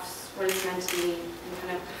Tufts, what it's meant to me, and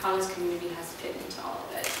kind of how this community has fit into all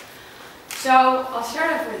of it. So I'll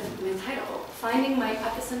start off with my title, Finding My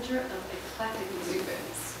Epicenter of Eclectic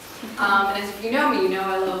Exuberance. And as if you know me, you know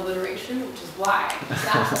I love alliteration, which is why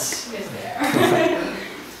that is there.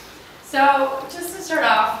 So just to start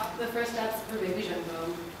off, the first steps for Baby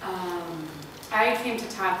Jumbo. I came to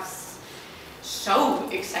Tufts so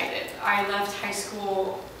excited. I left high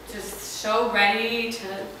school just so ready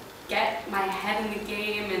to get my head in the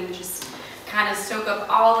game and just kind of soak up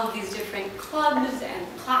all of these different clubs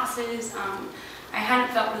and classes. I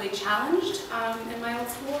hadn't felt really challenged in my old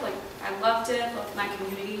school. Like, I loved it, loved my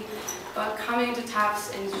community, but coming to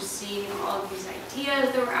Tufts and just seeing all of these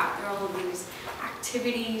ideas that were out there, all of these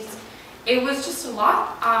activities, it was just a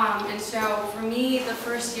lot. And so for me, the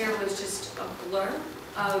first year was just a blur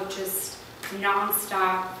of just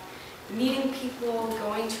nonstop meeting people,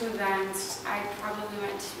 going to events. I probably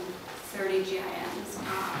went to 30 GIMs.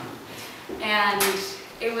 And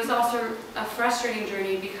it was also a frustrating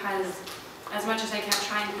journey because as much as I kept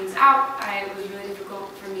trying things out, it was really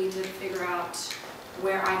difficult for me to figure out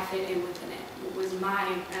where I fit in within it. What was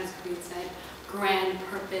my, as Khalid said, grand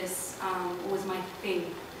purpose, what was my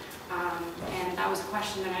thing? And that was a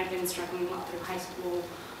question that I'd been struggling with through high school.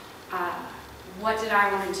 What did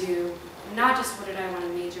I want to do? Not just what did I want to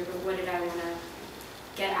major, but what did I want to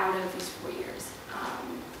get out of these 4 years?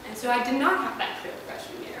 And so I did not have that clear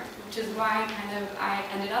freshman year, which is why I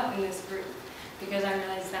ended up in this group, because I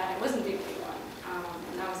realized that I wasn't the only one.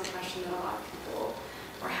 And that was a question that a lot of people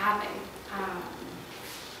were having.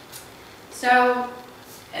 So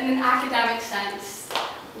in an academic sense,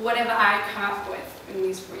 what have I come up with in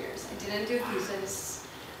these 4 years? I didn't do a thesis,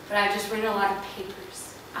 but I've just written a lot of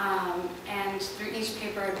papers. And through each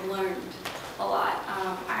paper I've learned a lot.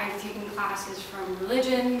 I've taken classes from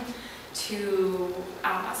religion to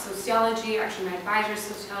sociology. Actually, my advisor is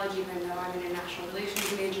sociology, even though I'm an international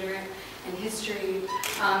relations major, and history.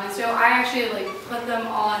 And so I actually put them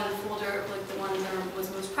all in the folder of the ones that I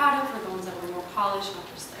was most proud of, or the ones that were more polished, not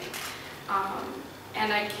just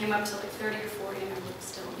and I came up to 30 or 40, and I'm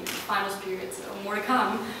still in the finals period, so more to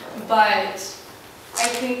come. But I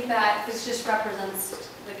think that this just represents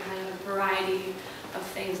the kind of variety of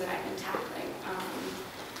things that I've been tackling.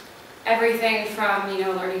 Everything from,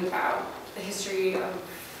 learning about the history of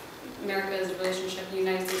America's relationship, the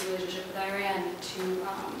United States relationship with Iran, to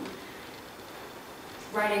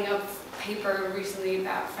writing a paper recently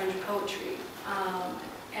about French poetry.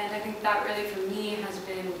 And I think that really, for me, has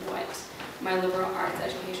been what my liberal arts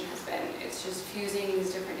education has been. It's just fusing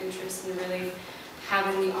these different interests and really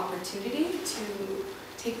having the opportunity to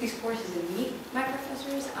take these courses and meet my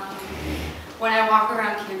professors. When I walk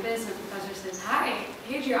around campus and a professor says, "Hi,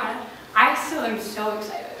 hey Gianna," I still am so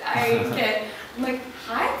excited. I'm like,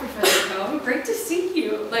 "Hi, Professor Cohen, great to see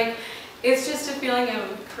you." It's just a feeling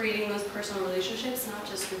of creating those personal relationships, not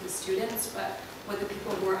just with the students, but with the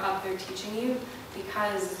people who are up there teaching you,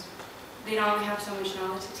 because they not only have so much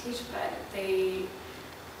knowledge to teach, but they've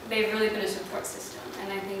really been a support system.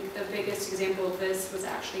 And I think the biggest example of this was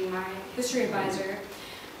actually my history advisor.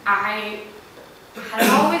 I had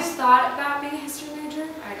always thought about being a history major.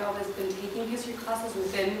 I'd always been taking history classes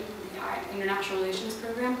within the international relations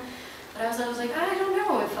program, but I was like, I don't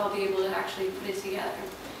know if I'll be able to actually put it together.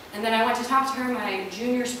 And then I went to talk to her my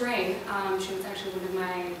junior spring. She was actually one of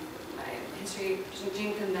my history,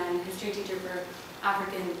 Jean then, history teacher for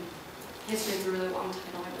African history. It's a really long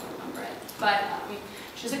title, I don't remember it. But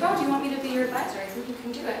she was like, "Oh, do you want me to be your advisor? I think you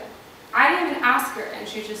can do it." I didn't even ask her, and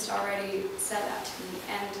she just already said that to me.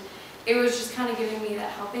 And it was just kind of giving me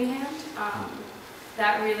that helping hand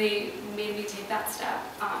that really made me take that step.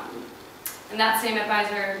 And that same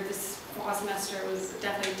advisor, this fall semester was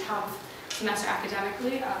definitely a tough semester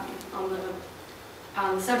academically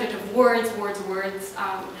on the subject of words.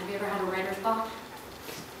 Have you ever had a writer's block?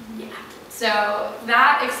 Yeah. So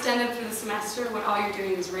that extended through the semester when all you're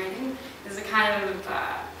doing is writing is a kind of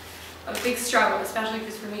a big struggle, especially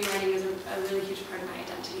because for me writing is a really huge part of my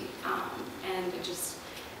identity. And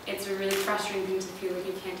it's a really frustrating thing to feel like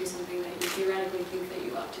you can't do something that you theoretically think that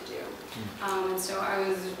you love to do. And so I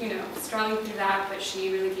was, struggling through that, but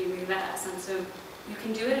she really gave me that sense of you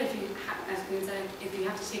can do it if you, as Queen said, if you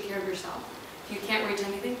have to take care of yourself. If you can't reach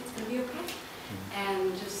anything, it's going to be okay.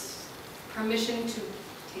 And just permission to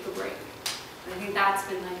take a break. And I think that's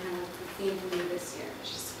been like kind of the theme for me this year.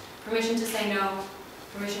 It's just permission to say no,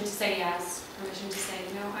 permission to say yes, permission to say,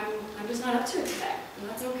 I'm just not up to it today, and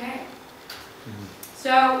that's okay.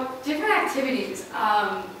 So, different activities.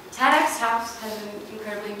 TEDx Talks has been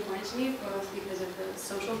incredibly important to me, both because of the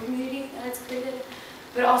social community that it's created,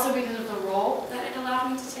 but also because of the role that it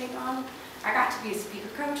allowed me to take on. I got to be a speaker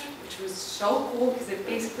coach, which was so cool because it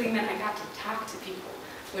basically meant I got to talk to people,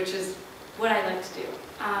 which is what I like to do.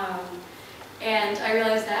 And I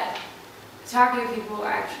realized that talking to people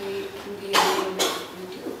actually can be something that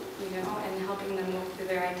you do, and helping them work through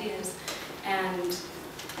their ideas. And,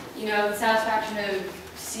 the satisfaction of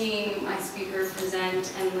seeing my speaker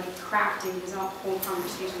present and like crafting his whole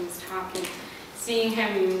conversations, talking, seeing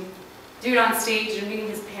him do it on stage and meeting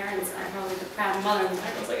his parents. I felt like a proud mother, and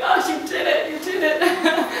I was like, oh, you did it.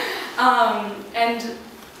 And,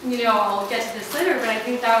 I'll get to this later, but I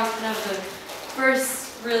think that was kind of the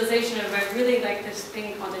first realization of I really like this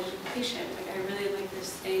thing called education. Like, I really like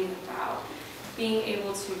this thing about being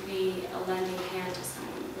able to be a lending hand to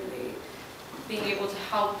someone, really being able to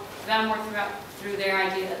help them work through their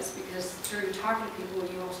ideas, because through talking to people,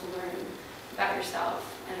 you also learn about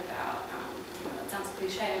yourself and about, it sounds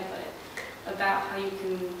cliche, but about how you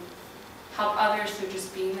can help others through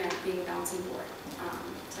just being there, being a bouncing board.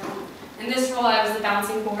 So in this role, I was the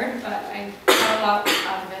bouncing board, but I got a lot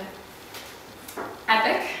out of it.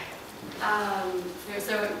 Epic.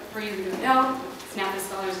 So for you who don't know, Synaptic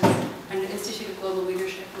Scholars is an Institute of Global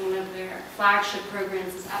Leadership, and one of their flagship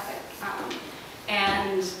programs is Epic.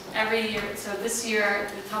 And every year, so this year,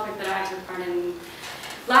 the topic that I took part in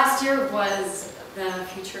last year was the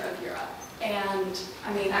future of Europe. And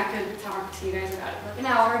I mean, I could talk to you guys about it for like an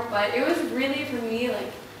hour, but it was really, for me,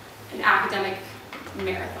 like an academic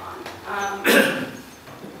marathon.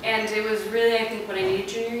 And it was really, I think, what I needed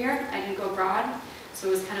junior year. I didn't go abroad, so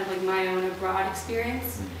it was kind of like my own abroad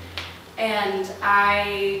experience. And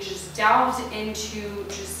I just delved into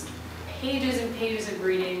just pages and pages of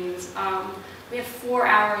readings. We had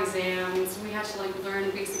 4-hour exams. We had to like learn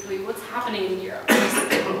basically what's happening in Europe,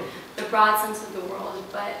 basically, the broad sense of the world.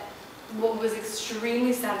 But what was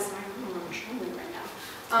extremely satisfying, I don't know what I'm showing right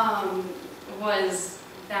now, was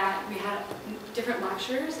that we had different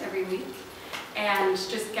lectures every week, and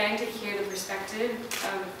just getting to hear the perspective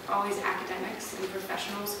of all these academics and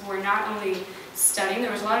professionals who are not only studying,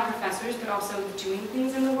 there was a lot of professors, but also doing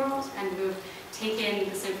things in the world, and who have taken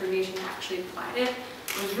this information and actually applied it.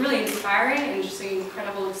 It was really inspiring and just an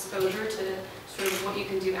incredible exposure to sort of what you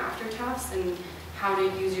can do after Tufts and how to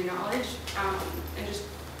use your knowledge, and just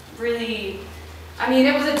really, I mean,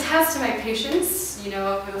 it was a test to my patience,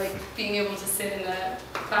 of like being able to sit in a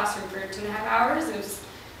classroom for 2.5 hours. It was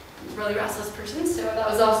a really restless person, so that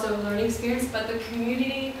was also a learning experience, but the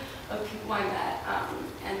community of people I met,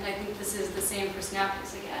 and I think this is the same for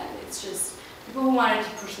Synaptics again, it's just people who wanted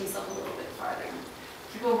to push themselves a little bit farther,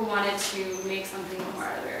 people who wanted to make something more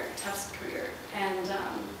out of their Tufts career, and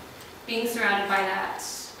being surrounded by that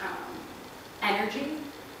energy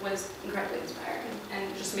was incredibly inspiring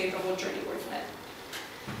and just made the whole journey worth it.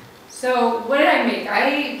 So what did I make?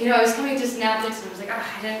 I was coming to Synaptics and I was like,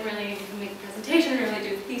 I didn't really make a presentation, I didn't really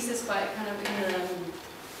do a thesis, but kind of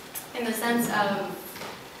in the sense of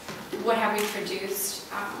what have we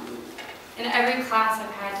produced. In every class I've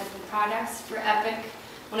had different projects. For Epic,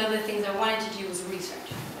 one of the things I wanted to do was research.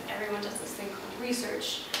 But everyone does this thing called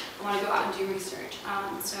research. I want to go out and do research.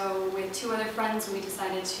 So with 2 other friends,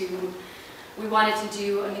 we wanted to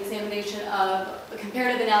do an examination of a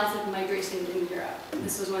comparative analysis of migration in Europe.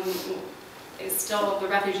 This was when it's still, the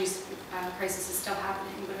refugee crisis is still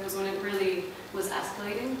happening, but it was when it really was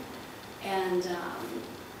escalating. And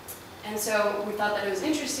so we thought that it was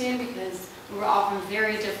interesting because we were all from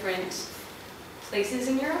very different places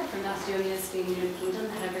in Europe, from Macedonia, Spain, and United Kingdom,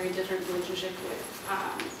 that had a very different relationship with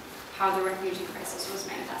how the refugee crisis was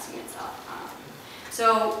manifesting itself.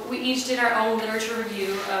 So we each did our own literature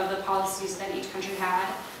review of the policies that each country had.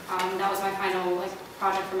 That was my final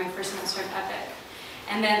project for my first semester of Epic.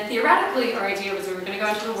 And then theoretically, our idea was we were going to go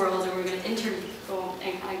into the world and we were going to interview people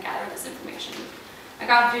and kind of gather this information. I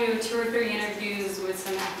got through 2 or 3 interviews with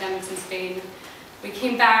some academics in Spain. We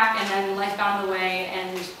came back and then life got in the way,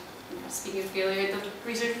 and speaking of failure, the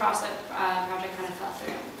research project kind of fell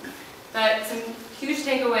through. But some huge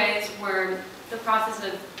takeaways were the process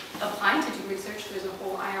of applying to do research. There's a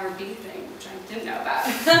whole IRB thing, which I didn't know about.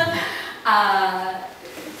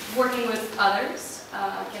 Working with others,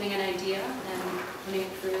 getting an idea and putting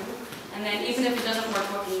it through. And then even if it doesn't work,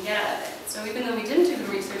 what can you get out of it? So even though we didn't do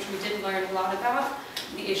the research, we did learn a lot about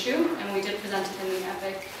the issue, and we did present it in the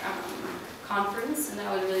EPIC conference, and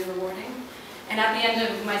that was really rewarding. And at the end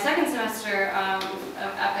of my second semester of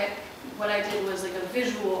EPIC, what I did was like a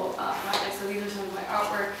visual project. So these are some of my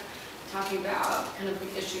artwork talking about kind of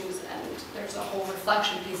the issues, and there's a whole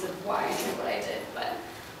reflection piece of why I did what I did. But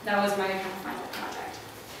that was my kind of final project.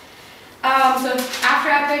 So after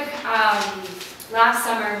EPIC, last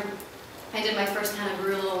summer, I did my first kind of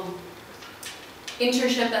real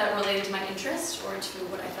internship that related to my interest, or to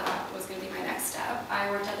what I thought was going to be my next step.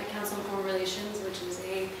 I worked at the Council on Foreign Relations, which is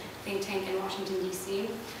a think tank in Washington, D.C.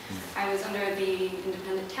 I was under the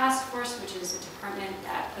Independent Task Force, which is a department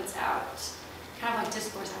that puts out, kind of like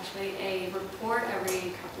Discourse actually, a report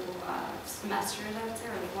every couple of semesters, I would say,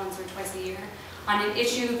 or like once or twice a year, on an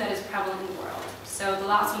issue that is prevalent in the world. So the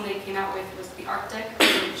last one they came out with was the Arctic,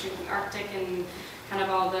 the issue of the Arctic, and kind of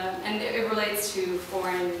all the, and it relates to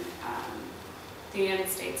foreign, the United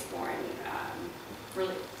States foreign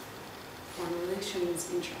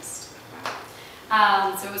relations interest.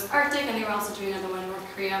 So it was Arctic, and they were also doing another one in North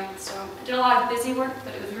Korea. So I did a lot of busy work,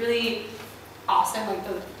 but it was really awesome. Like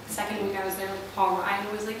the second week I was there, like Paul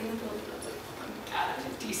Ryan was like in the building. I was like, oh my god, I'm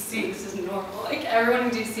in DC, this is normal. Like everyone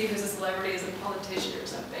in DC who's a celebrity is a politician or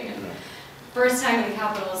something. And first time in the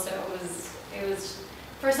Capitol, so it was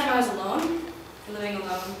first time I was alone, living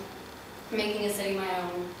alone, making a city my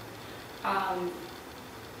own.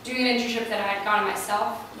 Doing an internship that I had gotten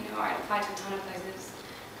myself. You know, I applied to a ton of places,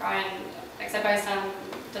 gotten accepted by some,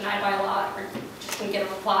 denied by a lot, or just didn't get a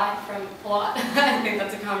reply from a lot. I think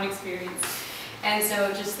that's a common experience. And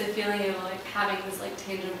so just the feeling of like having this like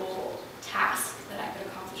tangible task that I could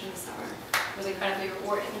accomplish in the summer was incredibly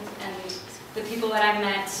rewarding. And the people that I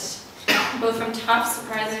met, both from Tufts,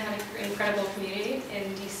 surprisingly, I had an incredible community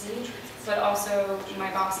in DC, but also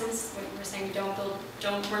my bosses. When you were saying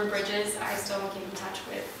don't burn bridges, I still keep in touch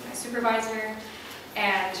with my supervisor,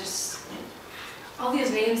 and just all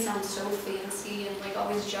these names sound so fancy, and like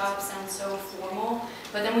all these jobs sound so formal,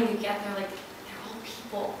 but then when you get there, like they're all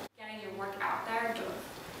people. Getting your work out there,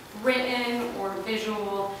 written or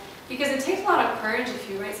visual, because it takes a lot of courage if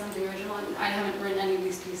you write something original, and I haven't written any of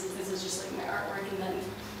these pieces. This is just like my artwork, and then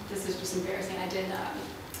this is just embarrassing. I did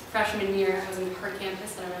freshman year, I was in Park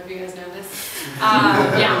Campus. I don't know if you guys know this.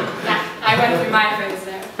 Yeah, I went through my phase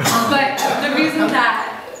there. But the reason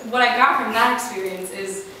that what I got from that experience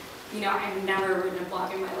is, you know, I've never written a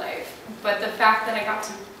blog in my life, but the fact that I got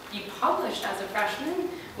to be published as a freshman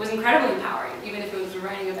was incredibly empowering, even if it was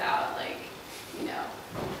writing about, like, you know,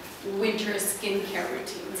 winter skincare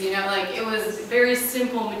routines, you know, like it was very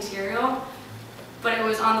simple material, but it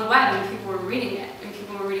was on the web and people were reading it, and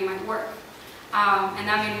people were reading my work. And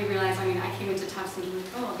that made me realize, I mean, I came into Tufts thinking, like,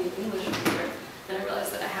 oh, I'll be an English major. Then I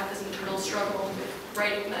realized that I have this internal struggle with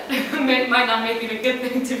writing that might not make it a good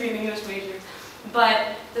thing to be an English major.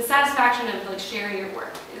 But the satisfaction of like sharing your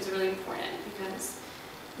work is really important, because,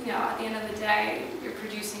 you know, at the end of the day, you're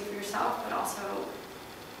producing for yourself, but also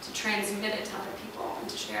to transmit it to other people and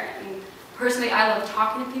to share it. And personally, I love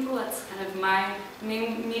talking to people. That's kind of my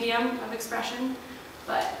main medium of expression.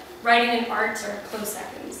 But writing and art are close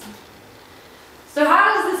seconds. So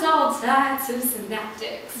how does this all tie to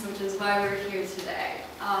Synaptics, which is why we're here today?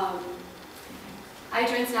 I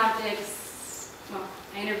joined Synaptics, well,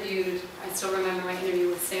 I still remember my interview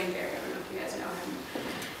with Sam Barry, I don't know if you guys know him.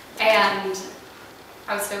 And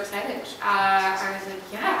I was so excited. I was like,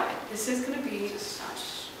 yeah, this is going to be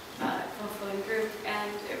such a fulfilling group,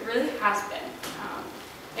 and it really has been.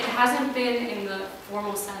 It hasn't been in the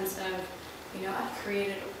formal sense of, you know, I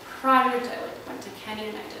created a project, I went to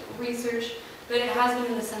Kenyon, I did research, but it has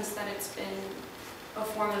been in the sense that it's been a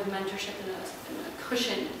form of mentorship and a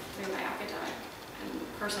cushion through my academic and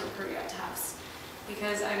personal career at Tufts.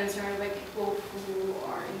 Because I've been surrounded by people who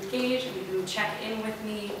are engaged and who check in with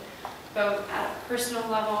me, both at a personal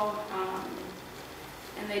level,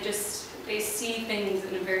 and they see things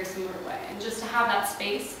in a very similar way. And just to have that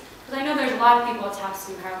space, because I know there's a lot of people at Tufts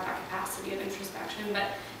who have that capacity of introspection,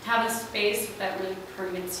 but to have a space that really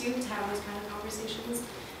permits you to have those kind of conversations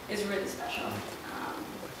is really special.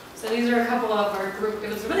 So these are a couple of our group.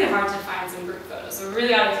 It was really hard to find some group photos, so we're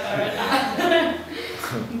really out of that.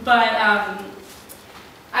 But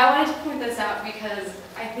I wanted to point this out because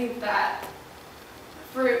I think that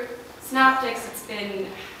for Synaptics,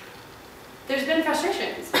 there's been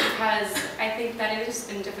frustrations because I think that it has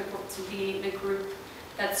been difficult to be in a group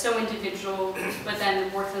that's so individual, but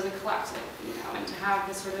then works as a collective, you know, and to have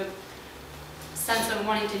this sort of sense of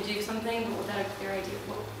wanting to do something, but without a clear idea of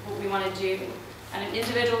what we want to do at an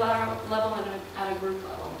individual level and at a group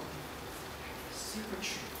level. I'm super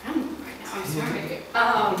trembling right now, I'm sorry.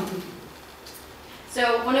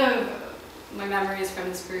 So one of my memories from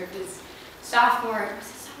this group is sophomore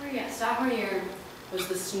year was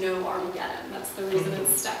the snow Armageddon. That's the reason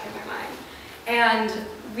it's stuck in my mind. And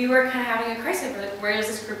we were kind of having a crisis, like, where is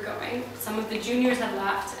this group going? Some of the juniors had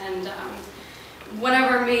left, and one of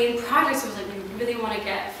our main projects was like, we really want to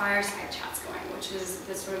get fireside chats going, which is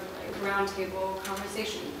this sort of like roundtable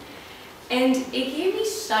conversation. And it gave me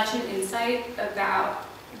such an insight about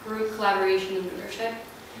group collaboration and leadership,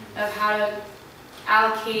 of how to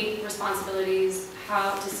allocate responsibilities,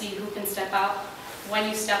 how to see who can step up, when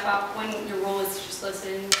you step up, when your role is to just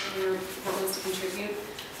listen, your role is to contribute.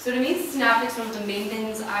 So to me, Synaptics, one of the main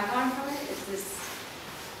things I've gotten from it is this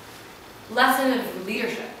lesson of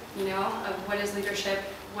leadership, you know, of what is leadership,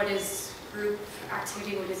 what is group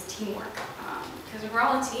activity, what is teamwork. Because we're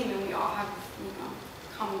all a team and we all have, you know,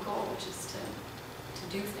 a common goal, which is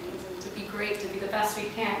to do things and to be great, to be the best we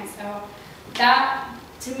can. So that,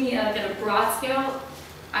 to me, like at a broad scale,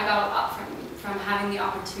 I got a lot from having the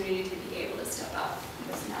opportunity to be able to step up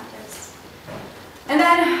with Synaptics. And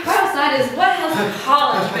then, right outside is what has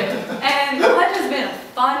college been? And college has been a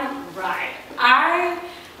fun ride. I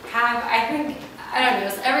don't know,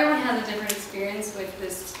 so everyone has a different experience with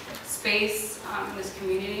this space, this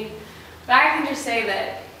community. But I can just say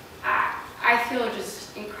that I feel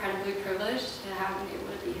just incredibly privileged to have been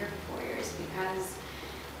able to be here for 4 years, because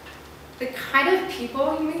the kind of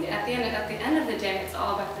people you meet at the end of the day, it's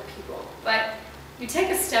all about the people. But you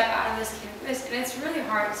take a step out of this campus, and it's really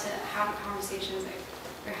hard to have the conversations that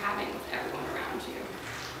you're having with everyone around you.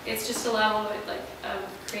 It's just a level of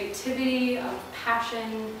creativity, of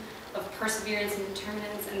passion, of perseverance and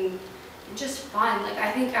determinants, and just fun. Like,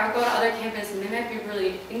 I think I would go to other campuses and they might be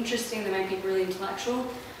really interesting, they might be really intellectual,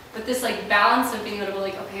 but this like balance of being able to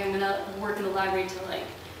like, okay, I'm gonna work in the library till like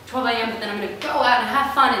 12 a.m., but then I'm gonna go out and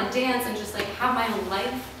have fun and dance and just like have my own life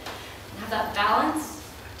and have that balance.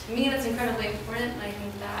 To me, that's incredibly important, and I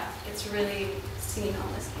think that it's really seen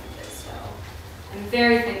on this campus. So I'm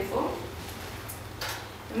very thankful.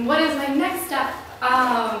 And what is my next step?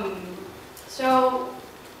 So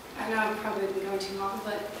I know I've probably been going too long,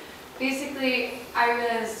 but basically I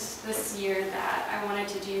realized this year that I wanted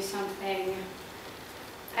to do something.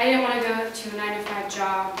 I didn't want to go to a 9-to-5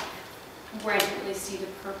 job where I didn't really see the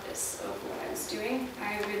purpose of what I was doing.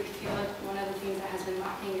 I really feel like one of the things that has been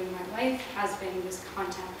lacking in my life has been this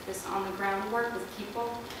contact, this on-the-ground work with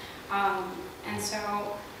people. And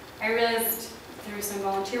so I realized through some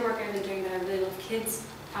volunteer work I've been doing that I really love kids,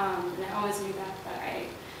 and I always knew that, but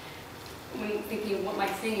when thinking what my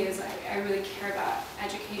thing is, I really care about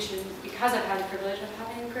education because I've had the privilege of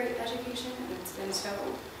having a great education, and it's been so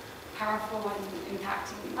powerful and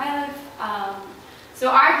impacting my life. So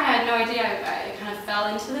I had no idea, I kind of fell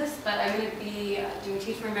into this, but I'm going to be doing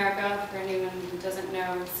Teach for America. For anyone who doesn't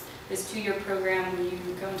know, it's this 2-year program where you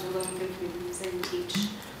go into low-income communities and teach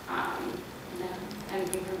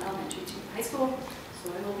anything from elementary to high school. So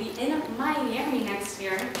I will be in Miami next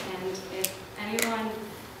year, and if anyone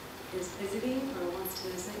is visiting or wants to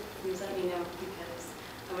visit, please let me know, because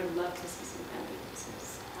I would love to see some friendly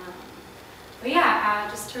faces. But yeah,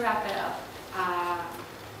 just to wrap it up,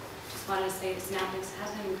 just wanted to say Synaptics has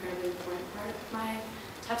been an incredibly important part of my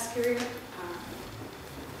Tufts career,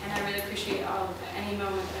 and I really appreciate any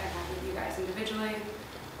moment that I've had with you guys individually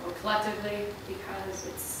or collectively, because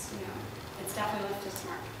it's, you know, it's definitely left us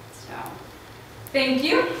mark. So thank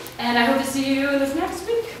you, and I hope to see you this next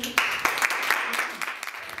week.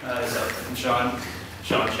 So I'm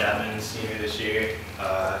Sean Chapman, senior this year.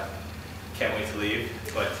 Can't wait to leave,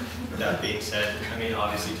 but that being said, I mean,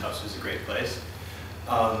 obviously Tufts is a great place.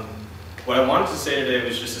 What I wanted to say today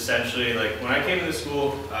was just essentially, like, when I came to the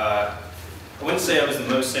school, I wouldn't say I was the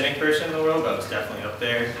most cynic person in the world, but I was definitely up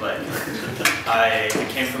there. Like, I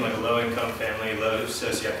came from like a low-income family, low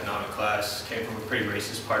socioeconomic class, came from a pretty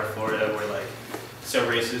racist part of Florida where like, so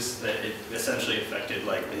racist that it essentially affected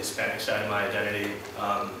like the Hispanic side of my identity.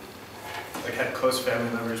 Like had close family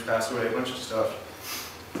members pass away, a bunch of stuff.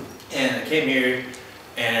 And I came here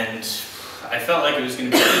and I felt like it was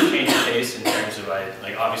going to be a change of pace in terms of,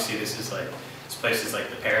 like obviously this is like, it's place is like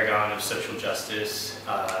the paragon of social justice,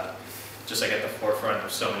 just like at the forefront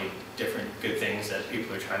of so many different good things that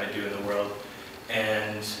people are trying to do in the world.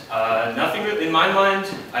 And nothing really, in my mind,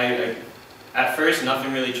 at first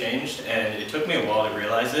nothing really changed, and it took me a while to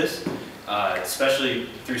realize this, especially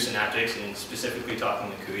through Synaptics and specifically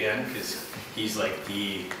talking to Kuyan, because he's like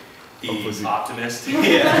the optimist.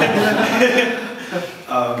 Yeah.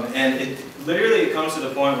 And it literally comes to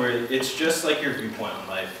the point where it's just like your viewpoint on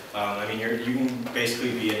life. I mean, you can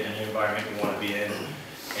basically be in any environment you want to be in,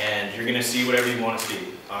 and you're going to see whatever you want to see.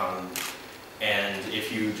 And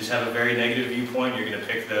if you just have a very negative viewpoint, you're going to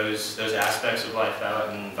pick those aspects of life out,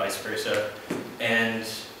 and vice versa. And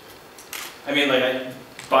I mean, like,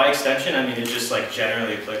 by extension, I mean, it's just like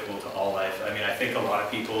generally applicable to all life. I mean, I think a lot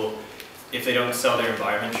of people, if they don't sell their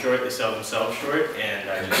environment short, they sell themselves short. And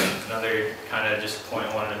another kind of just point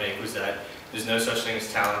I wanted to make was that there's no such thing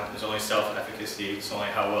as talent. There's only self-efficacy. It's only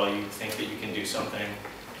how well you think that you can do something.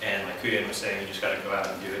 And like Kuyan was saying, you just got to go out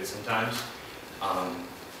and do it sometimes.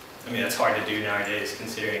 I mean, that's hard to do nowadays,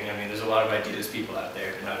 considering, I mean, there's a lot of ideas people out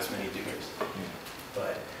there, but not as many doers.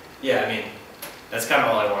 But yeah, I mean, that's kind of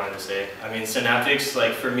all I wanted to say. I mean, Synaptics,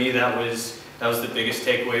 like for me, that was the biggest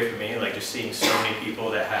takeaway for me, like just seeing so many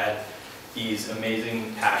people that had these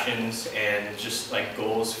amazing passions and just like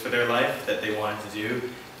goals for their life that they wanted to do,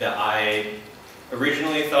 that I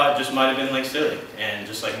originally thought just might have been like silly and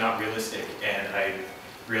just like not realistic. And I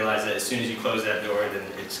realized that as soon as you close that door, then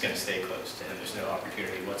it's going to stay closed, and there's no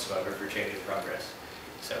opportunity whatsoever for change or progress.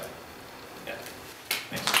 So, yeah.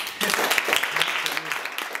 Thanks.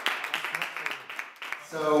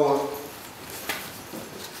 So,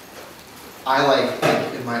 I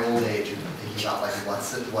like in my old age, thinking about like what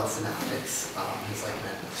Synaptics has like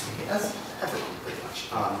meant to me, as everyone pretty much.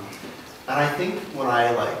 And I think when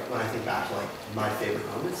I think back to like my favorite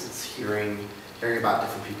moments, it's hearing about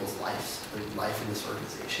different people's life in this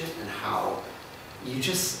organization, and how you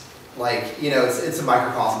just like, you know, it's a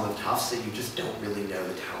microcosm of Tufts that you just don't really know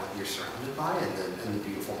the talent you're surrounded by and the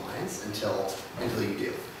beautiful minds until you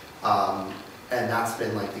do. And that's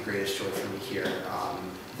been like the greatest joy for me here.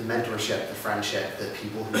 The mentorship, the friendship, the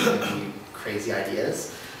people who give me crazy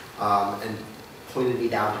ideas, and pointed me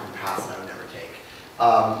down different paths that I would never take.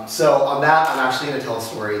 So on that, I'm actually going to tell a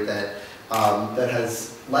story that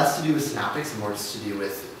has less to do with Synaptics and more just to do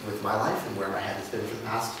with my life and where my head has been for the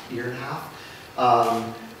past year and a half.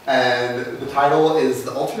 And the title is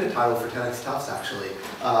the alternate title for 10X Tufts, actually.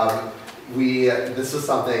 This was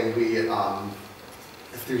something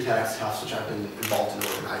through 10X Tufts, which I've been involved in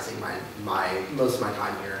organizing most of my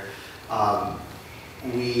time here.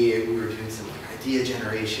 We were doing some like idea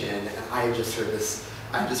generation, and I had just heard this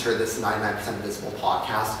 99% Invisible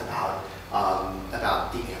podcast about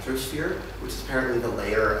the anthrosphere, which is apparently the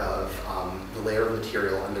layer of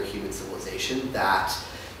material under human civilization that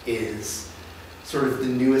is sort of the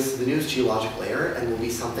newest geologic layer, and will be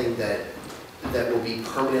something that will be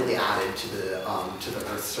permanently added to the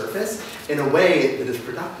Earth's surface in a way that is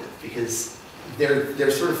productive, because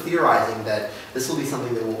they're sort of theorizing that this will be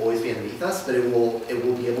something that will always be underneath us, but it will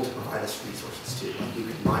be able to provide us resources too. Like you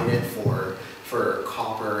could mine it for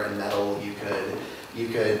copper and metal. You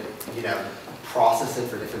could process it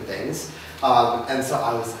for different things. And so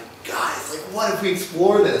I was like, guys, like what if we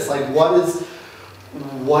explore this? Like what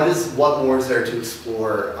more is there to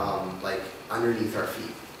explore like underneath our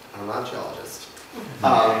feet? I'm not a geologist.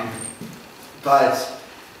 But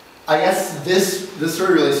I guess this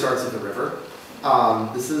story really starts with the river.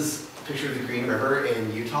 This is a picture of the Green River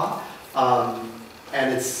in Utah.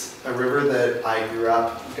 And it's a river that I grew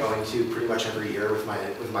up going to pretty much every year with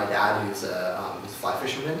my dad, who's a fly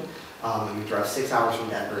fisherman. And we drove 6 hours from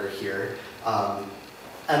Denver here.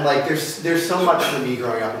 And like there's so much for me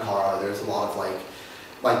growing up in Colorado. There's a lot of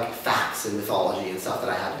like facts and mythology and stuff that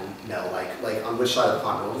I had to know, like on which side of the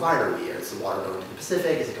continental divide are we? Is the water going to the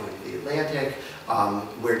Pacific? Is it going to the Atlantic?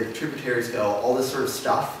 Where do the tributaries go? All this sort of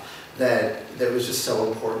stuff that was just so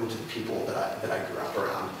important to the people that I grew up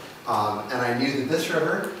around. And I knew that this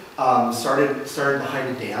river started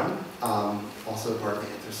behind a dam, also part of the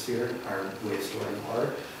anthrosphere, our way of storing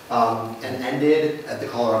water, and ended at the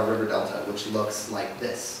Colorado River Delta, which looks like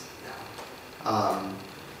this now.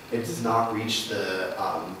 It does not reach the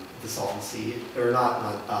Salton Sea, or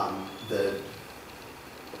not the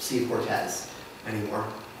Sea of Cortez anymore.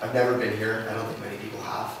 I've never been here. I don't think many people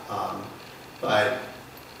have. But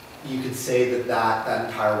you could say that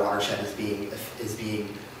entire watershed is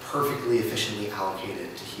being perfectly efficiently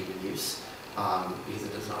allocated to human use, because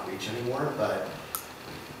it does not reach anymore. But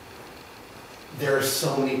there are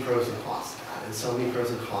so many pros and cons to that, and so many pros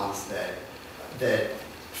and cons that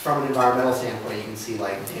from an environmental standpoint, you can see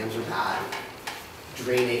like dams are bad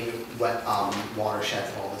draining wet watersheds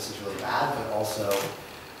and all this is really bad, but also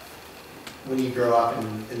when you grow up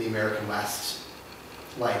in the American West,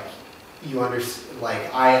 like you understand,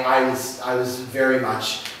 like I was very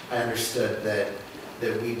much, I understood that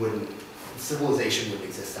we wouldn't, civilization wouldn't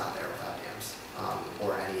exist out there without dams,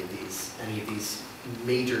 or any of these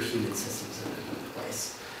major human systems in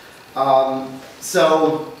place.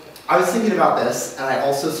 So I was thinking about this, and I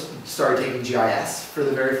also started taking GIS for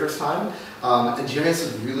the very first time. And GIS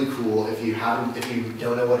is really cool if you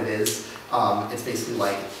don't know what it is. It's basically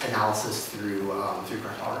like analysis through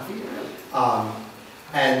cartography.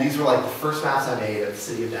 And these were like the first maps I made of the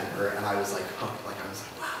city of Denver, and I was like hooked. Like I was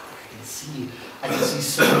like, wow, I can see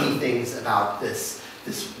so many things about this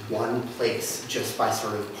one place just by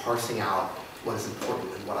sort of parsing out what is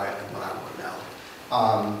important and what I want to know.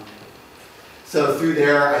 So through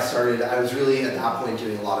there, I was really at that point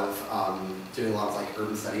doing a lot of like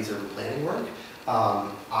urban studies, urban planning work.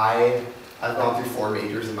 I've gone through 4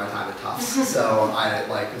 majors in my time at Tufts, so I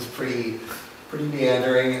like was pretty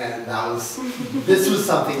meandering, and this was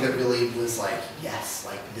something that really was like, yes,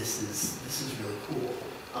 like this is really cool,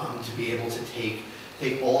 to be able to take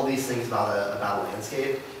all of these things about a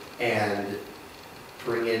landscape and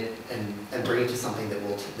bring it to something that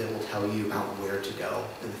will tell you about where to go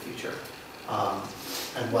in the future,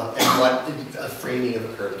 and what a framing of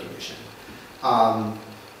a current condition.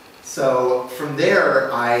 So from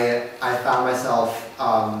there, I found myself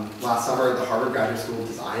last summer at the Harvard Graduate School of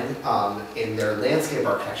Design in their landscape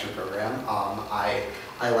architecture program. I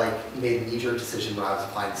like made a knee-jerk decision when I was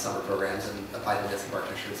applying to summer programs and applied to landscape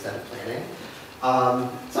architecture instead of planning.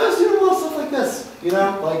 So I was doing a lot of stuff like this, you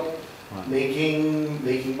know, like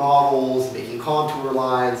making models, making contour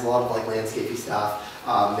lines, a lot of like landscapey stuff,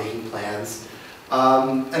 making plans,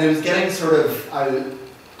 and it was getting sort of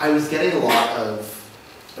I was getting a lot of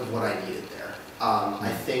what I needed there.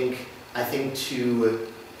 I think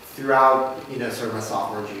throughout, you know, sort of my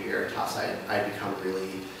sophomore and junior year at Tufts, I'd become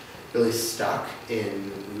really stuck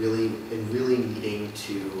in really needing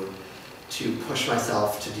to push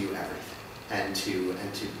myself to do everything and to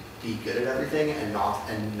be good at everything and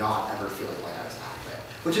not ever feeling like I was adequate.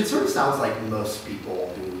 Which it sort of sounds like most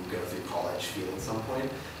people who go through college feel at some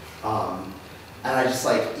point. And I just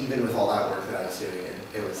like, even with all that work that I was doing,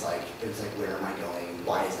 it was like, where am I going?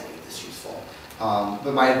 Why is any of this useful?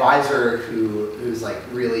 But my advisor, who's like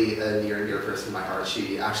really a near and dear person in my heart,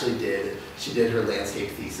 she did her landscape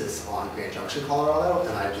thesis on Grand Junction, Colorado,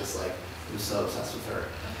 and I just like was so obsessed with her.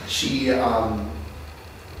 She,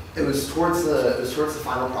 it was towards the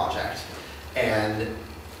final project, and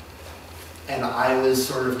I was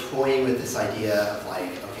sort of toying with this idea of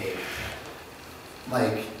like, okay,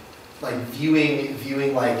 like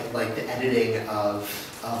viewing like the editing of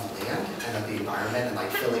land and of the environment and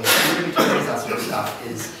like filling in utilities, that sort of stuff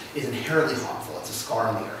is inherently harmful. It's a scar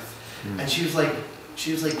on the earth. And she was like,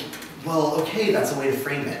 well, okay, that's a way to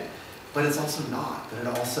frame it, but it's also not. But it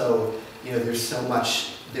also, you know, there's so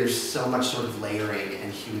much sort of layering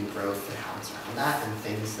and human growth that happens around that, and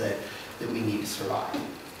things that we need to survive.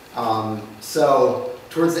 So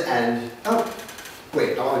towards the end,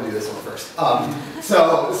 wait, I want to do this one first.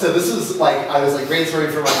 So this was like, I was like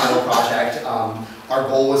brainstorming for my final project. Our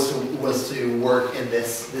goal was to work in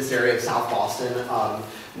this area of South Boston,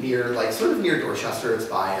 near Dorchester. It's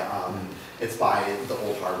by the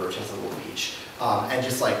old harbor, which has a little beach, and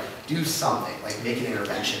just like do something, like make an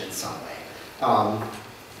intervention in some way.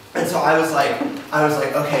 And so I was like,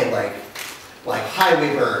 okay, like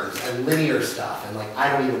highway berms and linear stuff, and like I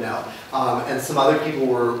don't even know. And some other people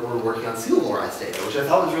were working on sea level rise data, which I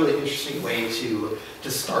thought was a really interesting way to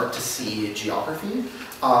start to see geography.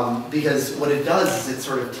 Because what it does is it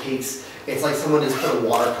sort of takes, it's like someone has put a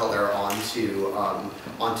watercolor onto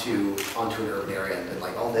an urban area and been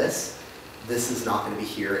like, oh, this is not going to be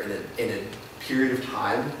here in a period of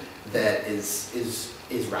time that is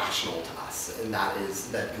rational to us, and that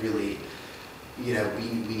really, you know,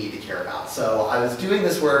 we need to care about. So I was doing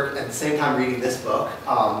this work at the same time reading this book,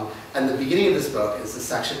 and the beginning of this book is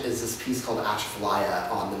this piece called Atchafalaya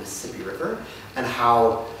on the Mississippi River, and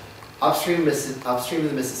how upstream of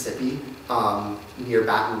the Mississippi, near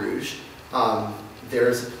Baton Rouge,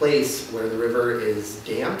 there's a place where the river is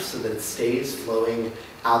dammed so that it stays flowing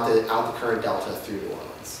out the current delta through New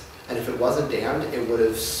Orleans. And if it wasn't dammed, it would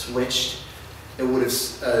have switched. It would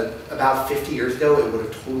have, about 50 years ago, it would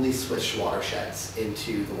have totally switched watersheds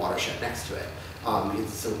into the watershed next to it.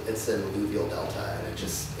 It's an alluvial delta, and it's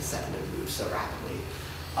second to move so rapidly.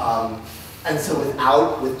 And so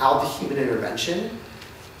without the human intervention,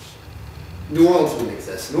 New Orleans wouldn't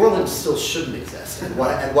exist. New Orleans still shouldn't exist. And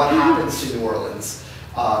what happens to New Orleans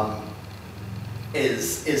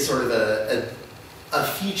is sort of a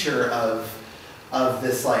feature of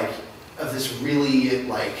this really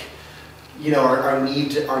like, you know, our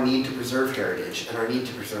need to preserve heritage and our need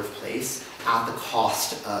to preserve place at the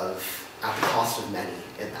cost of many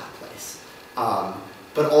in that place.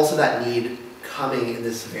 But also that need coming in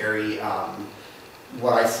this very,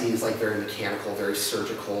 what I see is like very mechanical, very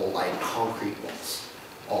surgical, like concrete walls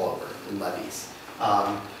all over in levees.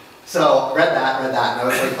 So read that, and I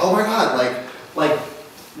was like, oh my god, like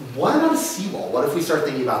what about a seawall? What if we start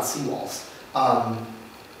thinking about seawalls?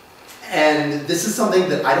 And this is something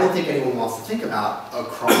that I don't think anyone wants to think about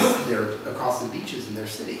across the beaches in their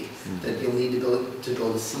city. That you'll need to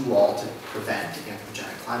build a seawall to prevent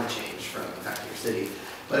anthropogenic climate change from affecting your city.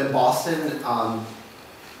 But in Boston,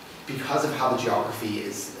 because of how the geography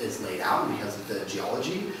is laid out, and because of the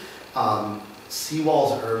geology,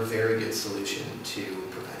 seawalls are a very good solution to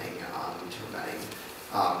preventing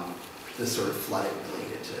this sort of flooding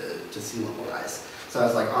related to sea level rise. So I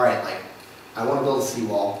was like, all right, like I want to build a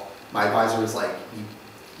seawall. My advisor was like,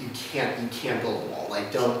 you can't build a wall.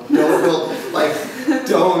 Like don't build a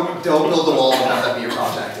wall and have that be your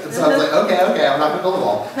project. And so I was like, okay, I'm not gonna build a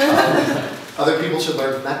wall. Other people should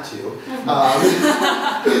learn from that too.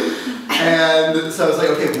 And so I was like,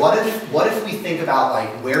 okay, what if we think about like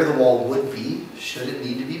where the wall would be, should it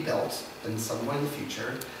need to be built in some point in the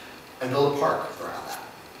future, and build a park around that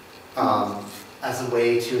as a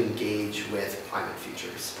way to engage with climate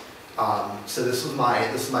futures. So this was my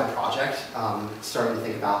project, starting to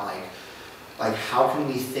think about like how can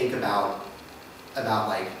we think about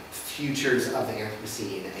like futures of the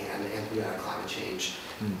Anthropocene and anthropogenic climate change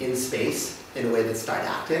in space in a way that's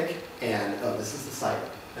didactic. And this is the site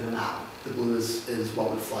in the map. The blue is what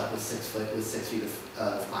would flood with 6 feet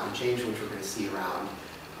of climate change, which we're going to see around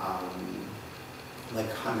like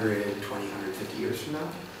 120, 150 years from now.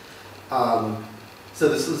 So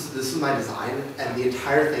this is my design, and the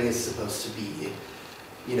entire thing is supposed to be,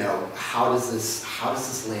 you know, how does this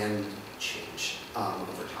land change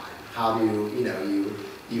over time? How do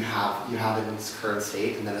you have it in its current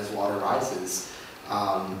state, and then as water rises,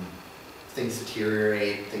 things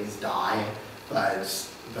deteriorate, things die, but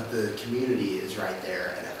the community is right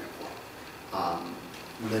there at every point,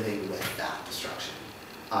 living with that destruction,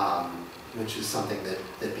 which is something that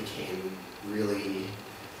became really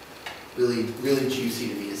juicy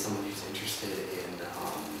to me as someone who's interested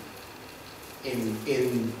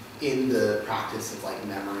in the practice of like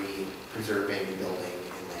memory, preserving, and building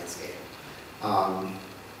in landscape.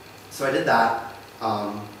 So I did that.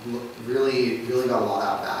 Really got a lot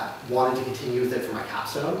out of that. Wanted to continue with it for my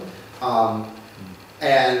capstone,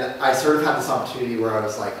 and I sort of had this opportunity where I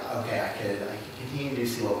was like, okay, I could continue to do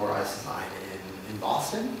sea level rise design in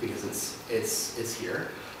Boston because it's here.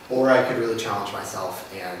 Or I could really challenge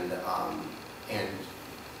myself and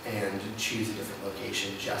choose a different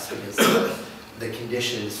location just because the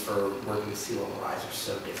conditions for working with sea level rise are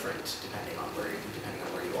so different depending on where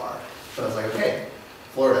you are. So I was like, okay,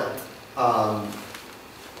 Florida.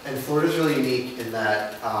 And Florida's really unique in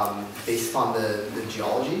that based on the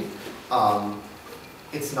geology,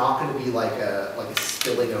 it's not going to be like a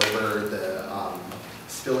spilling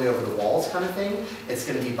over the walls kind of thing. It's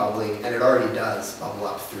going to be bubbling, and it already does bubble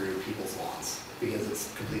up through people's lawns because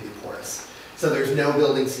it's completely porous. So there's no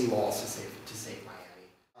building seawalls to save Miami.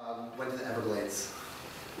 Went to the Everglades,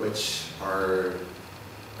 which are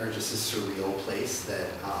just a surreal place that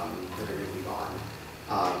are going to be gone.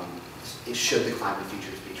 Should the climate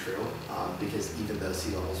futures be true, because even though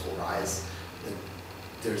sea levels will rise,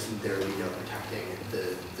 there will be no protecting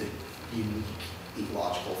the unique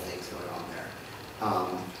ecological things going on there.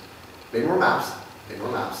 Made more maps,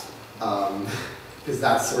 because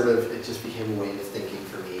that's sort of, it just became a way of thinking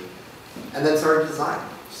for me. And then started design,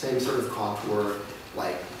 same sort of contour,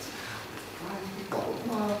 like, blah,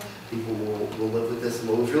 blah, blah. People will live with this. And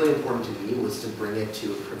what was really important to me was to bring it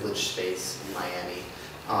to a privileged space in Miami.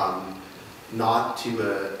 Not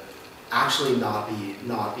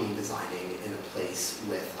being designing in a place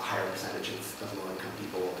with a higher percentage of low-income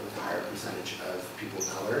people, with a higher percentage of people of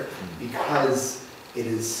color, because it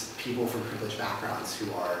is people from privileged backgrounds who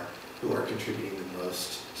are contributing the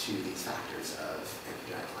most to these factors of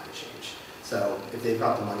anthropogenic climate change. So if they've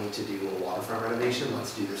got the money to do a waterfront renovation,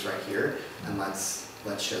 let's do this right here, and let's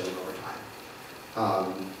show them over time.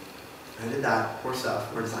 I did that, more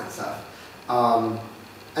stuff, more design stuff.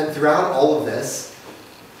 And throughout all of this,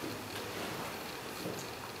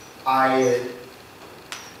 I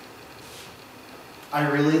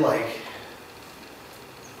really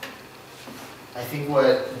I think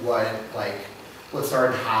what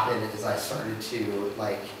started to happen is I started to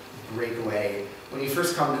break away. When you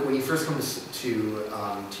first come to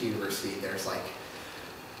university, there's like,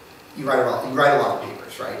 you write a lot of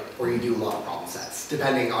papers, right? Or you do a lot of problem sets,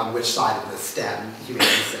 depending on which side of the STEM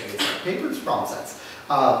humanities thing. It's like papers, problem sets.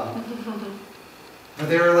 But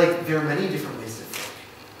there are many different ways to think.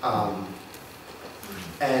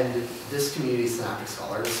 And this community, Synaptic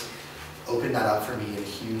Scholars, opened that up for me in a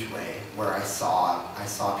huge way, where I saw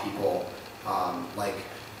people like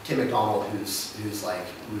Tim McDonald, who's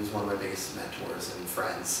one of my biggest mentors and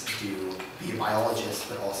friends, be a biologist,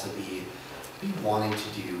 but also be wanting to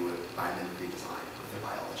do biomimicry design with their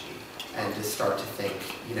biology, and to start to think,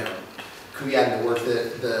 Kuya, the work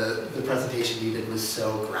that the presentation you did was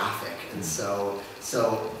so graphic and so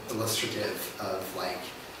illustrative of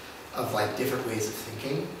different ways of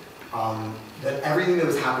thinking. That everything that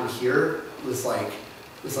was happening here was like,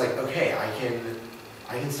 okay, I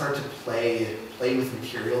can start to play with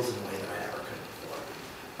materials in a way that I never could before.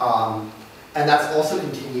 And that's also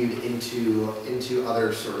continued into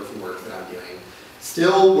other sort of work that I'm doing.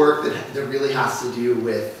 Still work that really has to do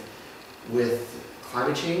with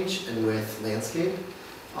climate change and with landscape.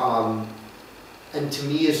 And to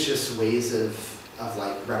me, it's just ways of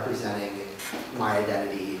like representing my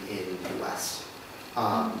identity in the West.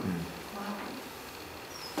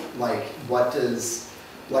 Like what does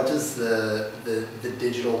the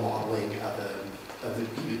digital modeling of a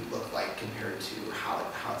butte look like compared to how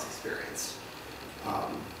it's experienced?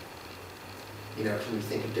 Can we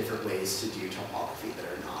think of different ways to do topography that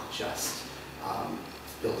are not just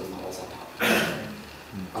building models on top of it?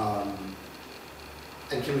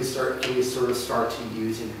 And can we sort of start to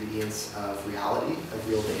use ingredients of reality, of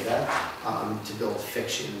real data, to build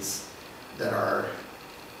fictions that are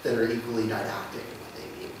equally didactic in what they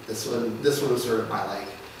mean? This one was sort of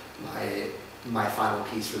my final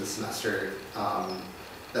piece for the semester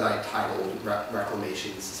that I titled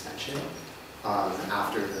Reclamation Suspension,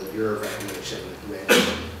 after the Bureau of Reclamation,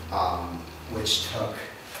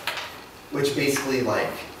 which basically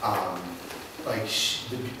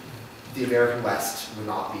the American West would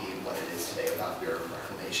not be what it is today without the Bureau of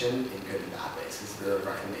Reclamation, in good and bad ways, because the Bureau of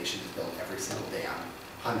Reclamation has built every single dam,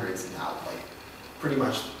 hundreds, and now pretty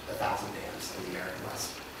much 1,000 dams in the American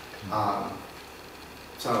West.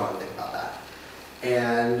 So I don't want to think about that.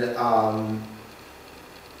 And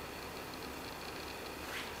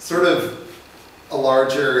sort of a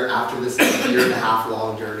larger, after this year and a half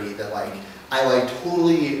long journey that I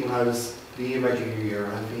totally, when I was being in my junior year,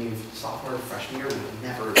 when I was being sophomore and freshman year, would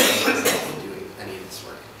never imagine myself doing any of this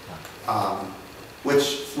work.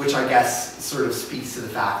 Which I guess sort of speaks to the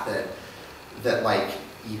fact that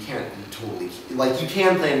you can't totally, you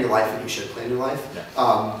can plan your life and you should plan your life,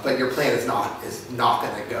 but your plan is not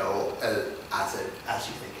going to go as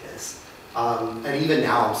you think it is. And even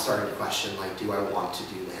now I'm starting to question, do I want to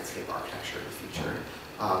do landscape architecture in the future?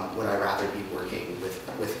 Would I rather be working with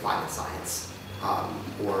climate science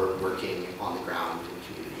or working on the ground in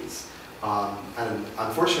communities? And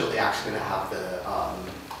unfortunately, actually going to have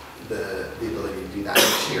the ability to do that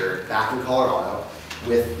next year back in Colorado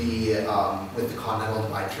with the Continental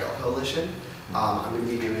Divide Trail Coalition. I'm going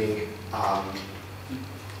to be doing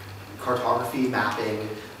cartography, mapping,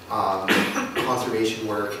 conservation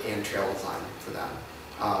work, and trail design for them.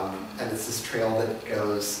 And it's this trail that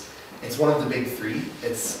goes, it's one of the big three.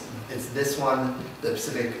 It's this one, the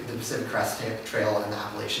Pacific Crest Trail, and the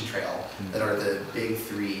Appalachian Trail that are the big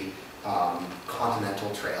three continental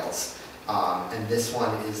trails. And this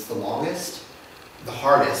one is the longest, the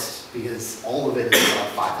hardest, because all of it is above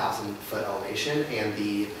 5,000 foot elevation and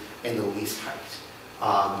the least hiked.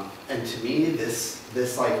 And to me, this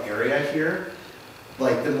area here,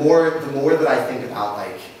 the more that I think about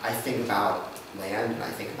land, and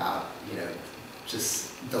I think about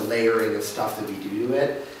just the layering of stuff that we do to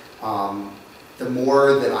it, the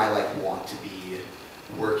more that I want to be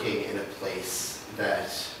working in a place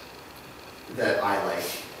that I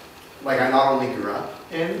I not only grew up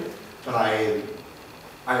in, but I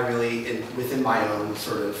really, within my own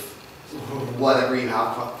sort of whatever you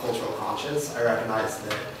have cultural conscience, I recognize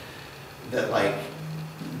that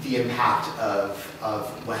the impact of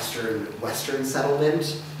Western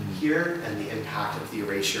settlement here, and the impact of the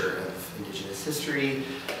erasure of indigenous history,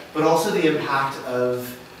 but also the impact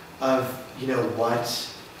of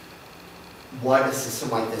what a system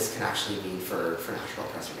like this can actually mean for natural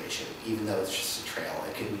preservation. Even though it's just a trail,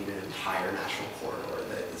 it could mean an entire national corridor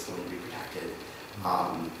that is going to be protected,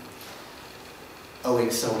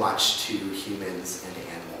 owing so much to humans and to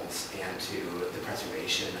animals, and to the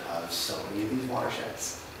preservation of so many of these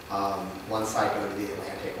watersheds. One side going to the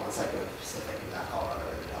Atlantic, one side going to the Pacific, and that Colorado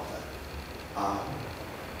River Delta.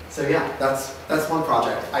 So yeah, that's one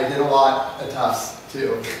project. I did a lot at Tufts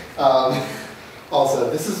too. Also,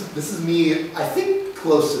 this is me. I think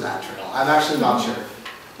close to that trail. I'm actually not sure.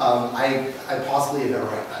 I possibly have never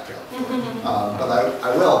hiked that trail before, but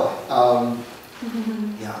I will.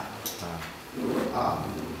 Yeah.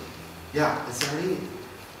 Yeah. Is there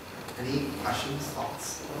any questions,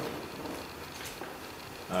 thoughts?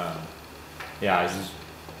 Yeah,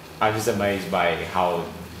 I'm just amazed by how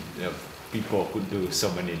people could do so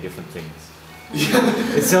many different things.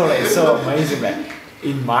 It's so amazing that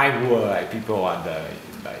in my world, like, people are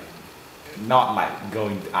not like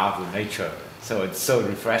going out to nature. So it's so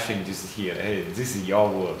refreshing just to hear, hey, this is your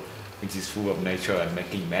world, which is full of nature and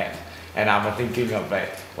making maps. And I'm thinking of like,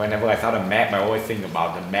 whenever I thought of map, I always think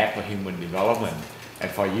about the map for human development. And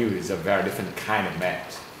for you, it's a very different kind of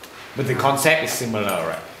map. But the concept is similar,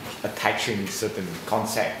 right? Attaching certain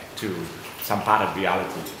concept to some part of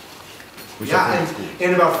reality. Yeah,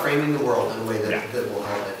 and about framing the world in a way that will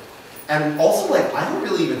help it. And also, like, I don't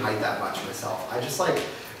really even hike that much myself. I just like,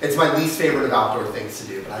 it's my least favorite of outdoor things to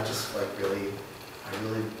do, but I just like I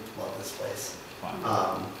really love this place.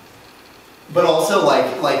 Wow. But also,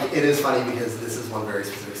 like it is funny because this is one very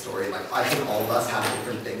specific story. Like, I think all of us have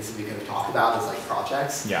different things that we can talk about as like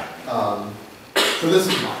projects. Yeah. So this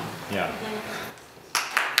is mine. Yeah.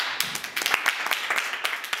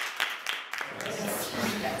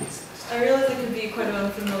 I realize it could be quite an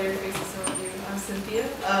unfamiliar face to some of you. I'm Cynthia.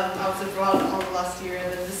 I was abroad all of last year,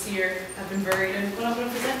 and then this year I've been buried in what I'm going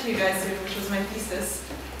to present to you guys soon, which was my thesis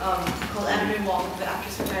called Anime Wong, the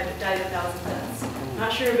actress who died a thousand deaths. I'm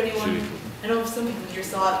not sure if anyone, I know some people here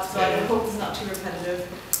saw it, so I hope it's not too repetitive.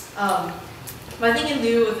 But I think in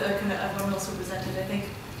lieu of kind of everyone else who presented, I think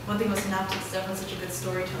one thing was Synaptic is definitely such a good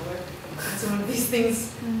storyteller. And some of these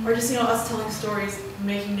things are just, us telling stories,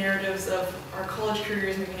 making narratives of our college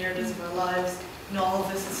careers, making narratives of our lives, all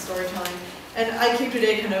of this is storytelling. And I came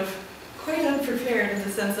today kind of quite unprepared in the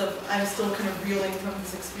sense of I'm still kind of reeling from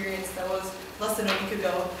this experience that was less than a week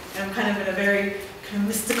ago. And I'm kind of in a very kind of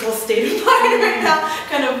mystical state of mind right now,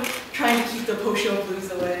 kind of trying to keep the post-show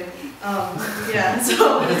blues away. Yeah,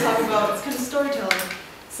 so I'm going to talk about it's kind of storytelling.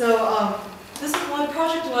 So this one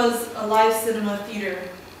project was a live cinema theater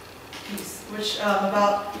piece, which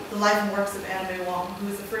about the life and works of Anime Wong, who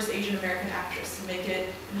was the first Asian American actress to make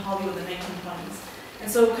it in Hollywood in the 1920s.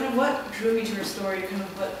 And so kind of what drew me to her story, kind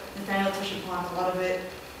of what Nathaniel touched upon, a lot of it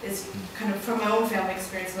is kind of from my own family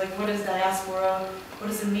experience, like what is diaspora, what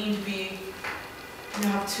does it mean to be,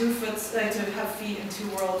 have 2 foot, to have feet in 2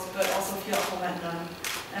 worlds, but also feel at home at none.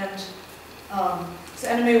 And so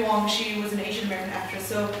Anime Wong, she was an Asian American actress,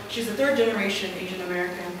 so she's a 3rd generation Asian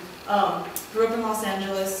American, grew up in Los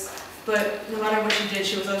Angeles, but no matter what she did,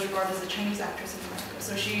 she was always regarded as a Chinese actress in America.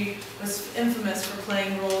 So she was infamous for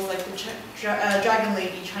playing roles like the Dragon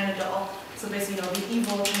Lady, China doll. So basically, the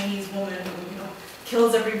evil Chinese woman who,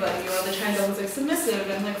 kills everybody, or the China doll who's like submissive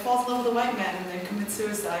and like falls in love with a white man and then commits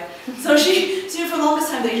suicide. So she for the longest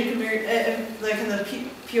time, the Asian community, like in the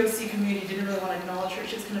POC community, didn't really want to acknowledge her.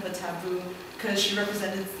 She was kind of a taboo because she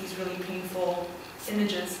represented these really painful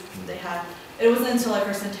images that they had. It wasn't until like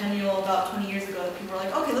her centennial about 20 years ago that people were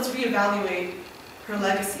like, okay, let's reevaluate her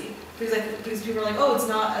legacy. Because people were like, oh, it's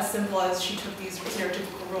not as simple as she took these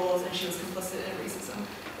stereotypical roles and she was complicit in racism.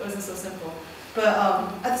 It wasn't so simple. But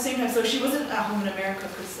at the same time, so she wasn't at home in America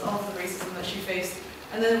because of all of the racism that she faced.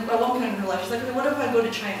 And then at one point in her life, she's like, okay, what if I go to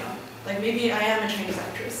China? Like maybe I am a Chinese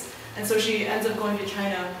actress. And so she ends up going to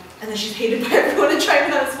China, and then she's hated by everyone in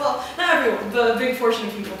China as well. Not everyone, but a big portion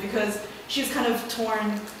of people, because she was kind of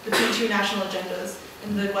torn between 2 national agendas.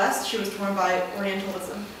 In the West, she was torn by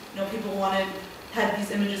Orientalism. People had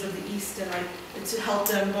these images of the East, and like to help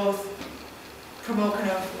them both promote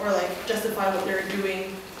or justify what they were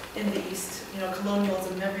doing in the East,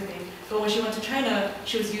 colonialism and everything. But when she went to China,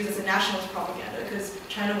 she was used as a nationalist propaganda because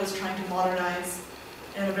China was trying to modernize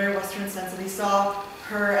in a very Western sense, and they saw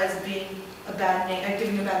her as being a bad name,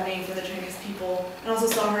 giving a bad name for the Chinese people, and also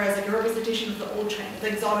saw her as like a representation of the old China, the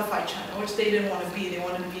exotified China, which they didn't want to be. They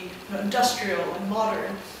wanted to be industrial and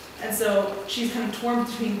modern. And so she's kind of torn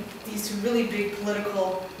between these 2 really big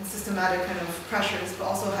political and systematic kind of pressures, but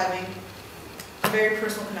also having a very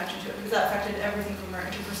personal connection to it, because that affected everything from her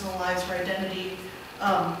interpersonal lives, her identity.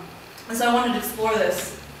 And so I wanted to explore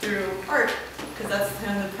this through art, because that's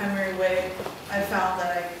kind of the primary way I found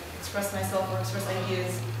that I express myself or express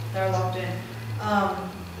ideas that are locked in.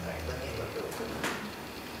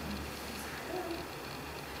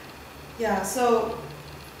 Yeah, so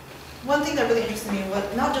one thing that really interested me was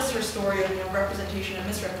not just her story of representation and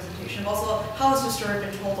misrepresentation, but also how has her story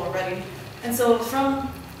been told already. And so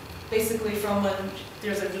basically from when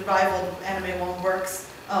there's a revival of Anime Wong works,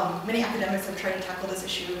 many academics have tried to tackle this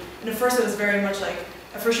issue. And at first it was very much like,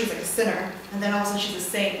 at first she was like a sinner, and then all of a sudden she's a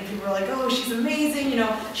saint, and people were like, oh, she's amazing, you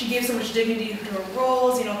know, she gave so much dignity to her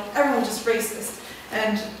roles, you know, everyone was just racist.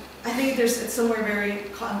 And I think it's somewhere very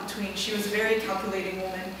caught in between. She was a very calculating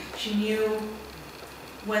woman. She knew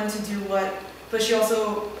when to do what, but she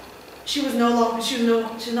also, she's not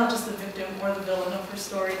just the victim or the villain of her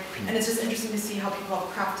story. And it's just interesting to see how people have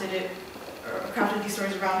crafted it, or crafted these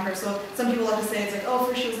stories around her. So some people like to say it's like, oh,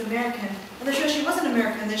 first she was American, and then she wasn't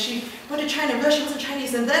American, then she went to China, but she wasn't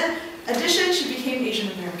Chinese, and then, addition, she became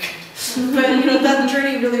Asian American. But you know, that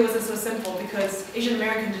journey really wasn't so simple because Asian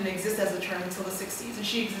American didn't exist as a term until the 60s, and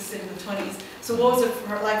she existed in the 20s. So what was it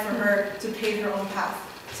like for her to pave her own path?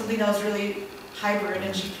 Something that was really hybrid,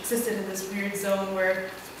 and she existed in this weird zone where,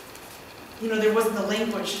 you know, there wasn't the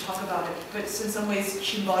language to talk about it, but in some ways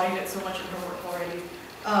she embodied it so much in her work already.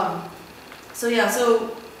 So yeah,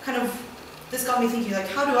 so kind of, this got me thinking, like,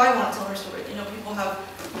 how do I want to tell her story? You know, people have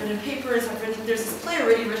written papers, there's this play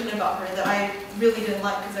already written about her that I really didn't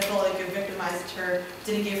like because I felt like it victimized her,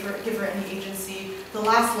 didn't give her any agency. The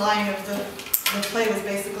last line of the play was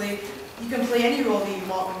basically, you can play any role that you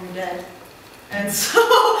want when you're dead. And so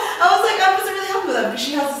I wasn't really happy with that because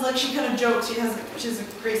she has this, like, she kind of jokes, she has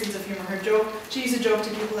a great sense of humor. She used to joke to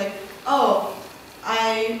people like, oh,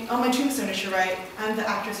 on my tombstone it should write, I'm the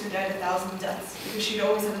actress who died 1,000 deaths, because she'd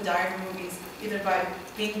always have to die in her movies, either by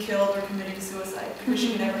being killed or committing suicide, because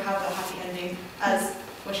she would never have that happy ending as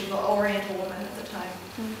what she called Oriental woman at the time.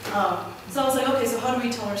 So I was like, okay, so how do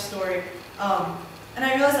we tell her story? And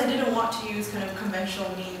I realized I didn't want to use kind of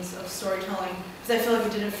conventional means of storytelling, because I feel like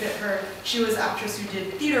it didn't fit her. She was an actress who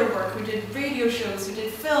did theater work, who did radio shows, who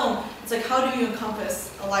did film. It's like, how do you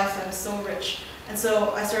encompass a life that is so rich? And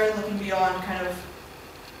so I started looking beyond kind of,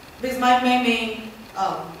 because my main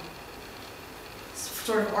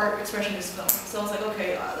sort of art expression is film. So I was like,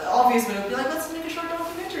 okay, the obvious way would be like, let's make a short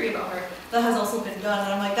documentary about her. That has also been done,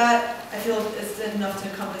 and I'm like, that, I feel is enough to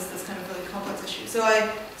encompass this kind of really complex issue. So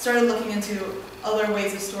I started looking into other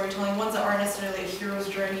ways of storytelling, ones that aren't necessarily a hero's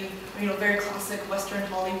journey, or, you know, very classic Western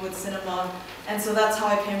Hollywood cinema. And so that's how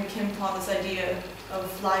I came upon this idea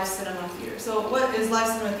of live cinema theater. So what is live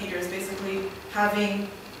cinema theater is basically having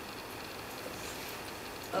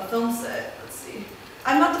a film set. Let's see.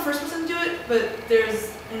 I'm not the first person to do it, but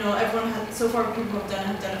there's, you know, everyone has, so far people have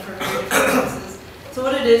done it for very different purposes. So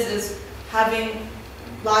what it is having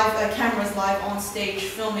live cameras live on stage,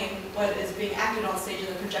 filming what is being acted on stage and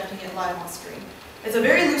then projecting it live on screen. It's a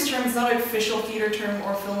very loose term. It's not an official theater term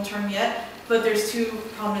or film term yet, but there's two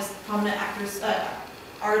prominent actors,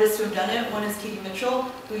 artists who have done it. One is Katie Mitchell,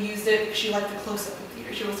 who used it because she liked the close-up in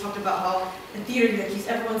theater. She always talked about how in theater, like,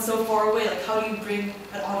 everyone's so far away, like, how do you bring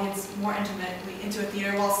an audience more intimately into a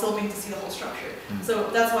theater while still being to see the whole structure?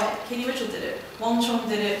 So that's why Katie Mitchell did it. Wong Chung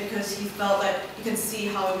did it because he felt that you can see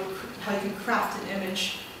how you can craft an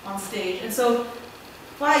image on stage. And so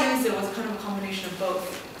why I used it was kind of a combination of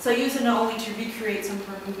both. So I used it not only to recreate some of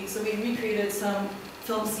her movies, so we recreated some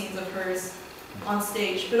film scenes of hers on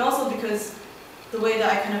stage, but also because the way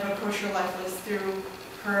that I kind of approached her life was through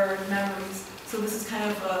her memories. So this is kind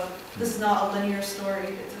of this is not a linear story.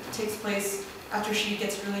 It takes place after she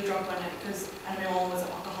gets really drunk one night, because Anime Wong was an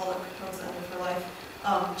alcoholic towards the end of her life.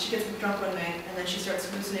 She gets drunk one night, and then she starts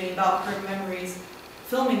hallucinating about her memories,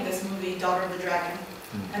 filming this movie, Daughter of the Dragon.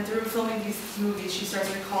 And through filming these movies, she starts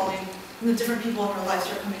recalling the different people in her life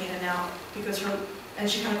start coming in and out, because and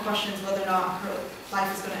she kind of questions whether or not her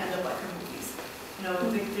life is going to end up like her movies. You know,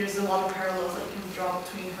 there's a lot of parallels that you can draw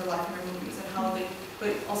between her life and her movies, and how they,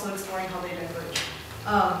 but also exploring how they diverge.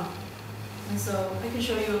 And so I can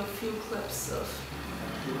show you a few clips of.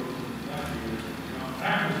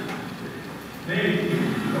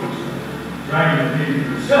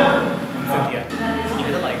 Yeah.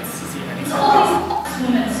 Turn the lights. See any It's always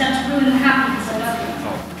women sent to ruin happiness of others.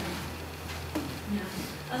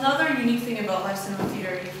 Yeah. Another unique thing about live cinema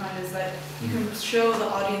theater you find is that you can show the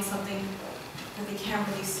audience something that they can't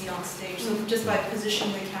really see on stage. So just by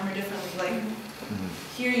positioning the camera differently, like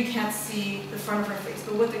here you can't see the front of her face,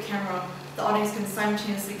 but with the camera, the audience can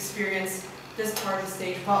simultaneously experience this part of the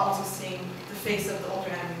stage while also seeing the face of the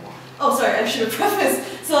older anime wall. Oh, sorry, I should have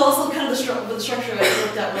prefaced. So also kind of the structure I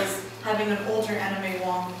looked at was having an older anime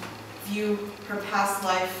Wong view her past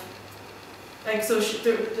life. Like, so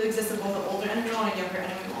there exists both the older anime Wong and younger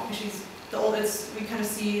anime Wong. We kind of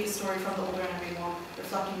see the story from the older anime Wong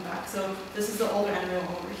reflecting back. So this is the older anime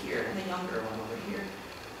Wong over here and the younger one over here.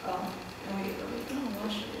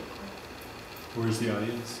 Where's the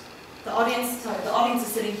audience? The audience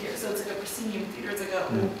is sitting here, so it's like a proscenium theater. It's like a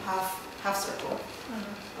half circle.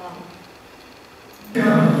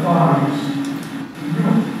 Yeah,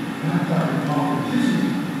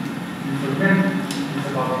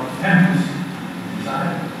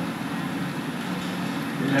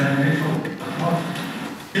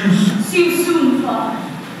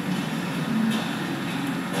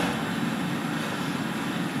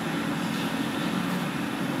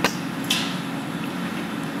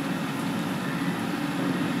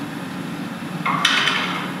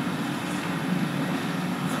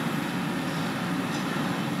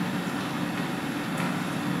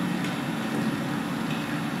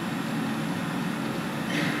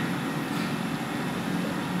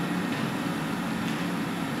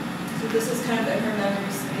 this is kind of in her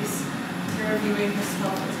memory space, her viewing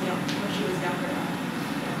herself as young, when she was younger.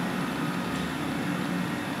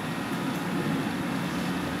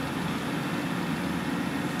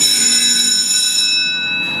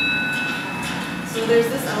 So there's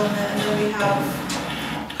this element, and then we have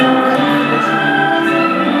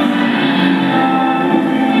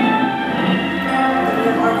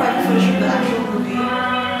archive footage from the actual movie.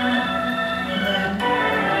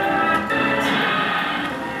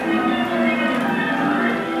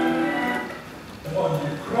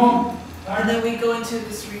 And then we go into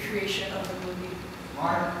this recreation of the movie.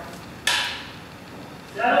 Mark.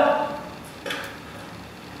 Settle.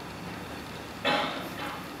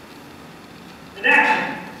 And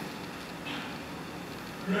action.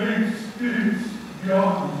 Great spirits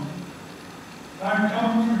beyond, I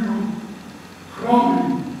come to you,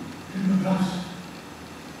 crawling in the dust.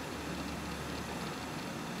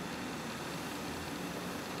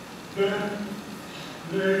 Death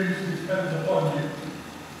lays his hands upon you,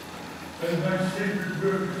 and my sacred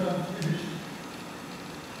work is unfinished.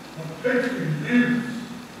 But Betsy lives.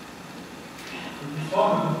 The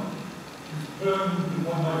dishonor is burned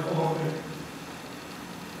upon my forehead.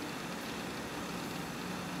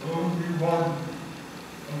 Only one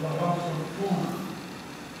of the house of food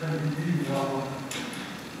can redeem our honor.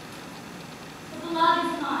 The blood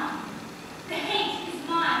is mine. The hate is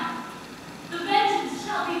mine. The vengeance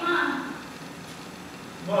shall be mine.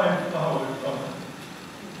 My flower is gone.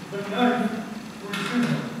 The knife was thinner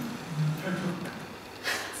in the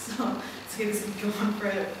petal. So this could go on for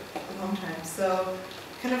a long time. So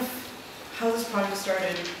kind of how this project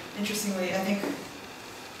started, interestingly, I think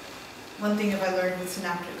one thing that I learned with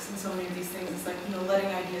Synaptics and so many of these things is like,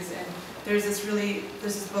 letting ideas in. There's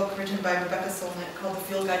this book written by Rebecca Solnit called The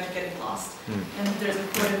Field Guide to Getting Lost. And there's a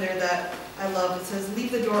quote in there that I love. It says,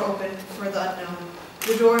 "Leave the door open for the unknown,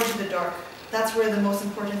 the door into the dark. That's where the most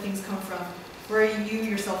important things come from, where you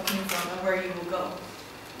yourself came from and where you will go."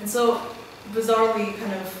 And so, bizarrely,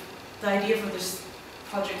 kind of, the idea for this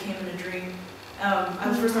project came in a dream. I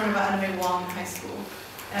was first learning about Anime Wong in high school.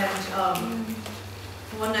 And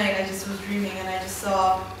one night I just was dreaming and I just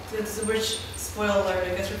saw, which, spoiler alert,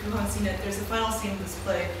 I guess for people who haven't seen it, there's a final scene of this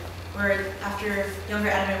play where after younger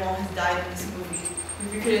Anime Wong has died in this movie,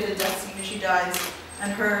 we recreated the death scene and she dies,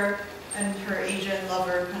 and her Asian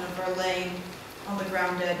lover kind of are laying on the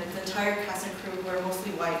ground dead. The entire cast and crew, who are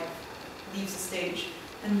mostly white, leaves the stage.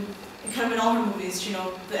 And kind of in all her movies,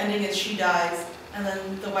 the ending is she dies, and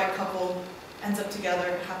then the white couple ends up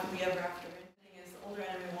together happily ever after. And the thing is, the older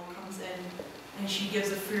Anime Wong comes in, and she gives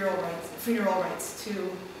a funeral rites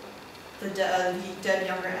to the dead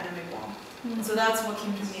younger Anime Wong. And so that's what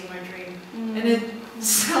came to me in my dream. And it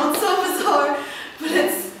sounds so bizarre, but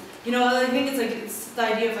it's, I think it's the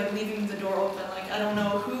idea of like leaving the door open. Like, I don't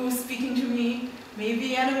know who's speaking to me,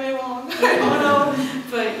 maybe Anime Wong, I don't know.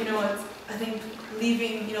 But, I think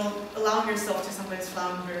leaving, allowing yourself to sometimes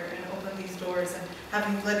flounder and open these doors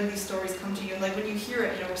and letting these stories come to you. And like when you hear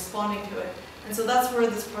it, responding to it. And so that's where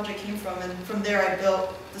this project came from, and from there I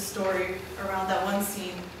built the story around that one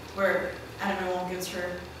scene where Anime Wong gives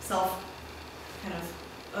herself kind of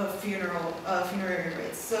a funerary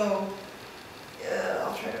rites. So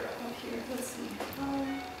I'll try to wrap up here. Let's see.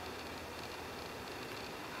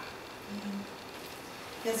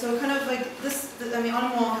 Yeah, so kind of like this,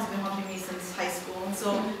 Anime Wong has been haunting me since high school, and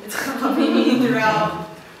so it's accompanied me throughout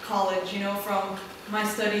college, from my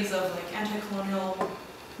studies of like anti-colonial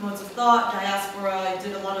modes of thought, diaspora. I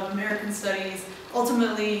did a lot of American studies,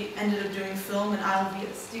 ultimately ended up doing film and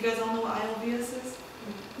ILVS. Do you guys all know what ILVS is?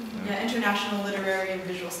 Yeah, International Literary and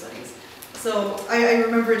Visual Studies. So I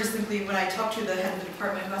remember distinctly when I talked to the head of the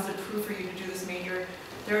department who has approved for you to do this major.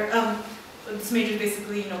 This major is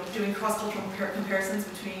basically, doing cross-cultural comparisons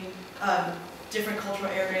between different cultural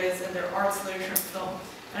areas and their arts, literature, and film.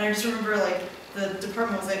 And I just remember like the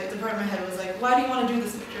department head was like, "Why do you want to do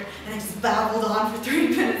this major?" And I just babbled on for 30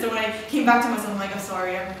 minutes. And when I came back to myself, I'm like, "I'm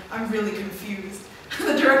sorry, I'm really confused."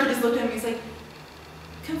 The director just looked at me, he's like,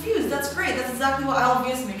 "Confused, that's great. That's exactly what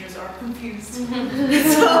ILVS majors are, confused." So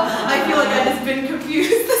I feel like I've just been confused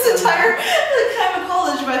this entire time of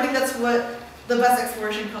college, but I think that's what the best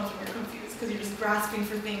exploration comes when you're confused, because you're just grasping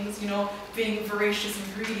for things, being voracious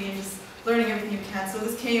and greedy and just learning everything you can. So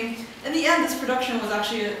this came, in the end, this production was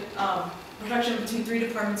actually a production between 3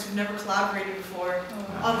 departments who've never collaborated before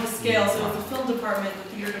on this scale. So it was the film department,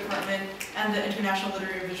 the theater department, and the International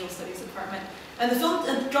Literary and Visual Studies department. And the film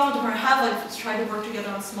and drama department have tried to work together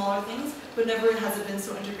on smaller things, but never has it been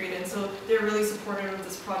so integrated. And so they're really supportive of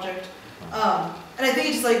this project. And I think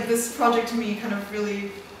it's just like this project to me kind of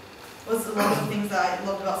really was a lot of the things that I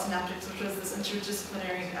loved about Synaptics, which was this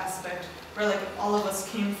interdisciplinary aspect, where like all of us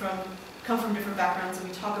come from different backgrounds, and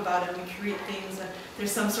we talk about it, and we create things, and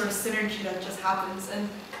there's some sort of synergy that just happens. And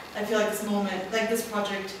I feel like this moment, like this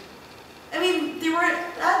project, I mean, they weren't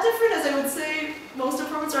that different as I would say most of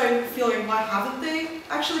performance, or I feel like why haven't they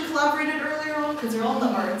actually collaborated earlier on, because they're all in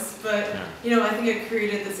the arts, but you know, I think it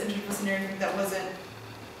created this interdisciplinary thing that wasn't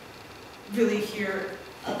really here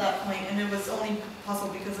at that point, and it was only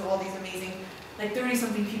possible because of all these amazing, like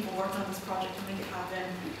 30-something people worked on this project to make it happen.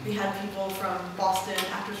 We had people from Boston,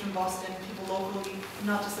 actors from Boston, people locally,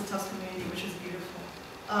 not just the Tufts community, which is beautiful.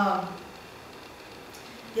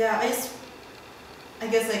 Yeah, I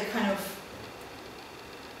guess I kind of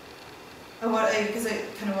want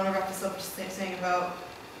to wrap this up just saying about,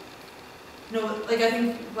 you know, like I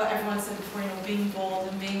think what everyone said before, you know, being bold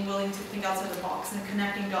and being willing to think outside the box and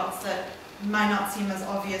connecting dots that might not seem as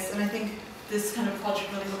obvious. And I think this kind of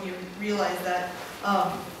project really helped me realize that.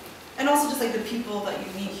 And also just like the people that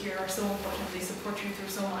you meet here are so important. They support you through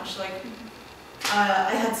so much. Like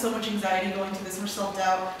I had so much anxiety going to this, much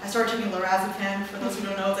self-doubt. I started taking lorazepam. For those who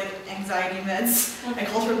don't know, it's like anxiety meds. I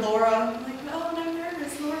called her Laura. I'm like, no, I'm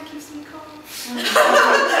nervous. Laura keeps me calm.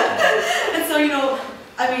 And so, you know,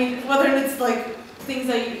 I mean, whether it's like things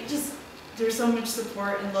that you just, there's so much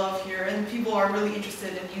support and love here, and people are really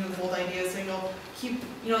interested in, you know, bold ideas. So, you know, keep,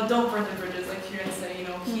 you know, don't burn the bridges, like Kieran said, you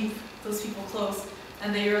know, keep those people close,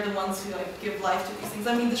 and they are the ones who like give life to these things.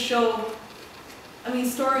 I mean, the show, I mean,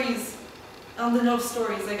 stories, on the note of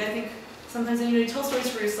stories, like I think sometimes, you know, you tell stories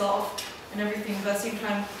for yourself and everything, but at the same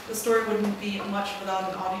time, the story wouldn't be much without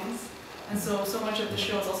an audience. And so much of the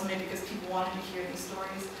show is also made because people wanted to hear these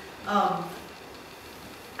stories.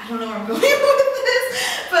 I don't know where I'm going with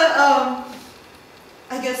this, but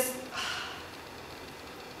I guess,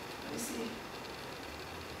 let me see.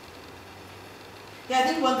 Yeah, I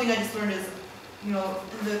think one thing I just learned is, you know,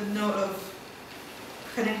 in the note of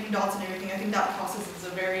connecting dots and everything, I think that process is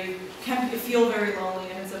can feel very lonely,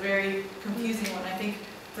 and it's a very confusing one. I think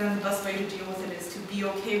then the best way to deal with it is to be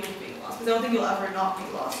okay with being lost, because I don't think you'll ever not be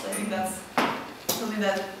lost. I think that's something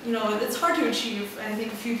that, you know, it's hard to achieve, and I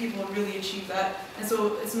think a few people really achieve that. And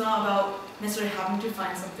so it's not about necessarily having to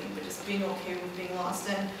find something, but just being okay with being lost.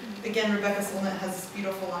 And again, Rebecca Solnit has this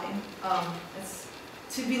beautiful line. It's,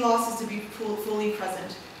 to be lost is to be fully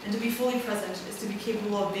present. And to be fully present is to be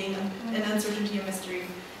capable of being an uncertainty and mystery.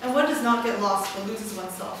 And one does not get lost but loses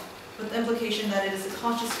oneself, with the implication that it is a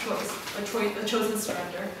conscious choice, a chosen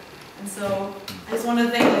surrender. And so I just want to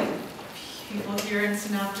thank like people here in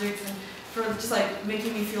Synaptics and for just like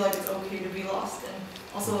making me feel like it's okay to be lost, and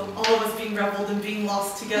also all of us being reveled and being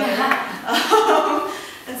lost together.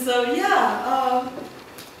 And so yeah,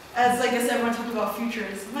 as like I said, everyone talked about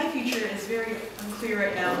futures. My future is very unclear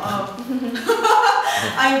right now.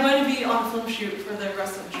 I'm going to be on a film shoot for the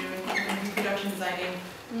rest of June. I'm going to be production designing,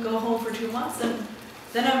 go home for 2 months, and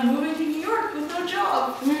then I'm moving to New York with no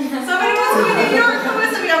job. So if anyone wants to be in New York, come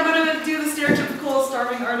visit me. I'm going to do the stereotypical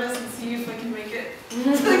starving artist and see if I can make it.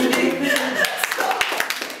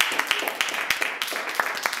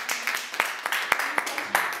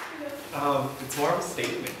 It's more of a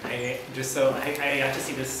statement. I got to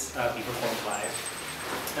see this be performed live.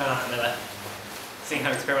 And I left seeing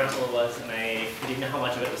how experimental it was, and I didn't know how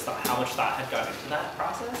much of it was how much thought had gone into that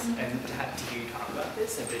process. And to hear you talk about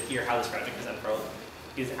this and to hear how this project is unfurled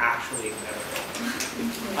is actually incredible.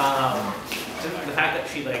 The fact that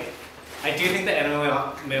she like, I do think that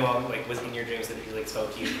Anna Manuel like was in your dreams, that she like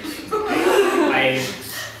spoke to you.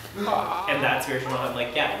 And that spiritual moment, I'm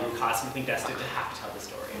like, yeah, we were constantly destined to have to tell the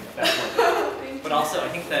story. That's one thing. But also, I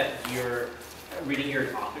think that you're reading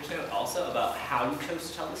your author's note also about how you chose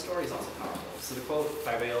to tell the story is also powerful. So the quote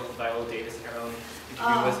by Viola Davis in her own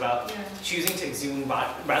interview was about choosing to exhume,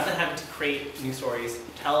 rather than having to create new stories,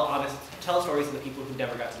 tell stories of the people who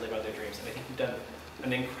never got to live out their dreams. And I think you've done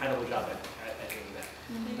an incredible job at doing that.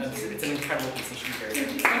 It's an incredible piece, and you should be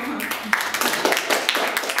very proud.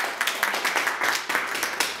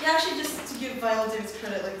 Yeah, actually, just to give Viola Davis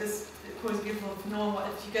credit, like this quote is beautiful.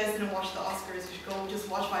 If you guys didn't watch the Oscars, you should go just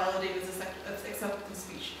watch Viola Davis' acceptance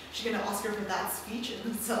speech. She got an Oscar for that speech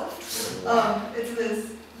in itself. It's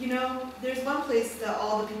this, you know, there's one place that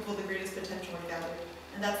all the people with the greatest potential are gathered,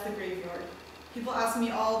 and that's the graveyard. People ask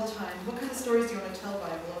me all the time, what kind of stories do you want to tell,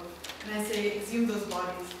 Viola? And I say, exhume those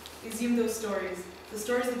bodies, exhume those stories, the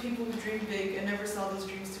stories of people who dreamed big and never saw those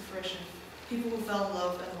dreams to fruition, people who fell in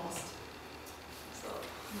love and lost.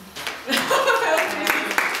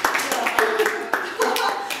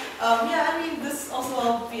 Yeah, I mean, this also,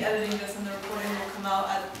 I'll be editing this, and the recording will come out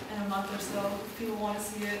in a month or so if people want to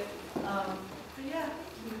see it. So yeah.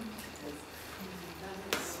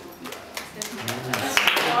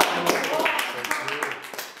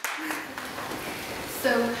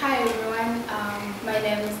 So, hi everyone, my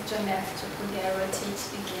name is Jonette Chukudero, teach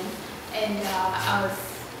again, and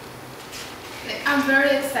I'm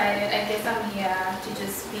very excited. I guess I'm here to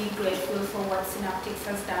just be grateful for what Synaptics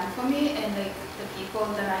has done for me and like the people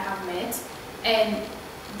that I have met and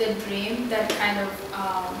the dream that kind of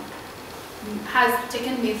has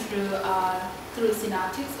taken me through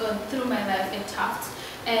Synaptics or through my life at Tufts.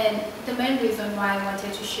 And the main reason why I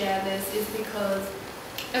wanted to share this is because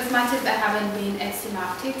as much as I haven't been at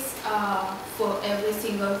Synaptics for every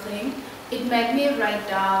single thing, it made me write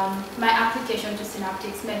down, my application to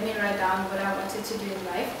Synaptics made me write down what I wanted to do in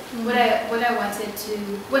life, what I wanted to,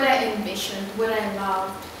 what I envisioned, what I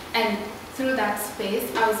loved. And through that space,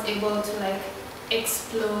 I was able to like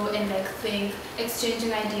explore and like think,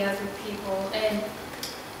 exchanging ideas with people. And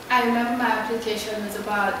I remember my application was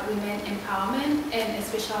about women empowerment, and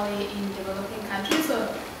especially in developing countries,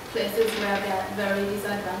 so places where they are very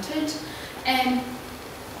disadvantaged. And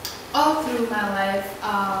all through my life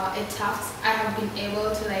at Tufts, I have been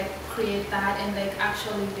able to like create that and like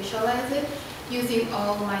actually visualize it using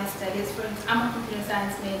all my studies. For instance, I'm a computer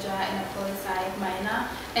science major and a poli-sci minor,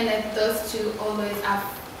 and like those two I've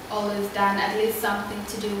always done at least something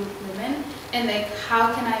to do with women. And like,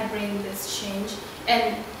 how can I bring this change?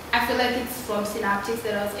 And I feel like it's from Synaptics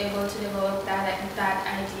that I was able to develop that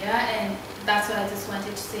idea, and that's what I just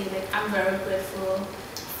wanted to say. Like, I'm very grateful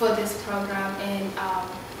for this program, and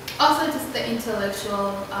also just the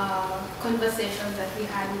intellectual conversations that we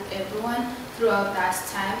had with everyone throughout that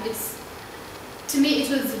time. To me, it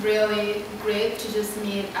was really great to just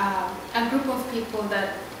meet a group of people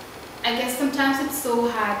that I guess sometimes it's so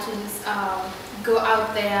hard to just go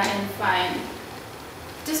out there and find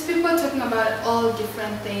just people talking about all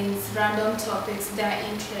different things, random topics, their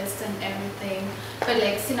interests and everything. But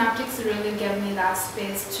like Synaptics really gave me that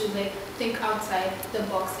space to like think outside the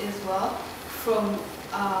box as well from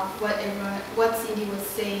what Cindy was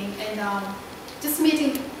saying, and just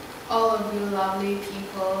meeting all of you lovely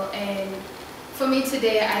people. And for me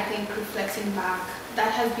today, I think reflecting back,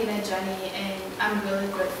 that has been a journey, and I'm really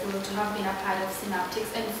grateful to have been a part of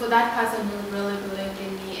Synaptics, and for that person who really believed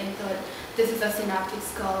in me and thought this is a Synaptic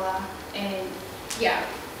scholar. And yeah.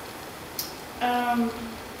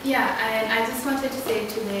 And I just wanted to say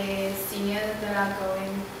to the seniors that are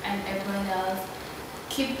going and everyone else,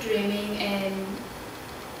 keep dreaming and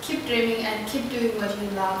keep doing what you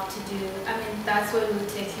love to do. I mean, that's what will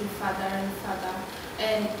take you further and further.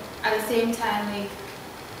 And at the same time, like,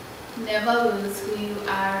 never lose who you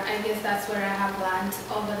are. I guess that's what I have learned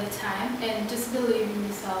over the time. And just believe in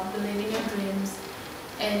yourself, believe in your dreams.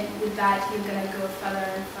 And with that, you're gonna go further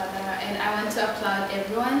and further. And I want to applaud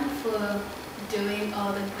everyone for doing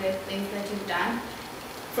all the great things that you've done,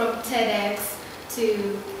 from TEDx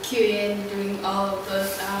to QN, doing all of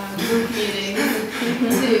those group meetings,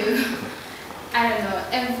 to, I don't know,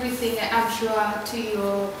 everything. I'm sure to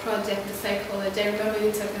your project, the psychology. I remember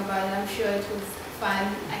you talking about it. I'm sure it was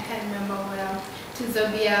fun. I can't remember what to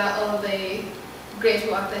Zobia, all the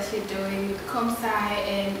great work that you're doing with ComSci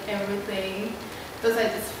and everything. Those are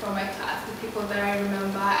just from my class, the people that I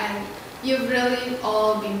remember, and you've really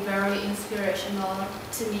all been very inspirational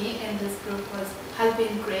to me, and this group has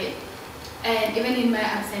been great. And even in my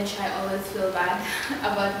absence, I always feel bad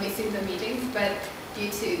about missing the meetings, but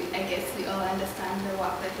due to, I guess we all understand the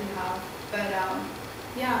work that we have. But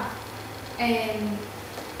yeah, and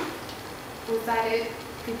was that it?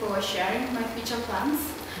 People were sharing my future plans.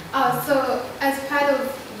 So as part of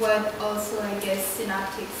what also I guess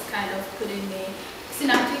Synaptics kind of put in me,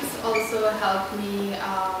 Synaptics also helped me,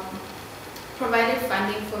 provided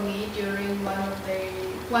funding for me during one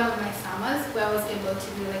of my summers, where I was able to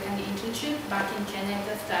do like an internship back in Kenya at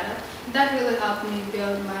a startup. That really helped me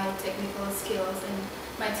build my technical skills and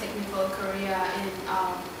my technical career, and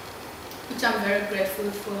which I'm very grateful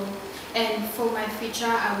for. And for my future,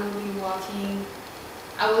 I will be working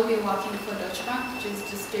for Deutsche Bank, which is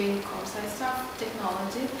just doing ComSci stuff,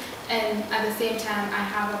 technology. And at the same time, I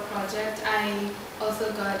have a project. I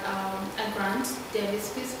also got a grant,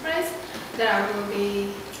 Davis Peace Prize, that I will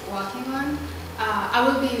be working on. I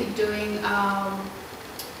will be doing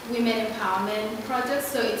women empowerment projects.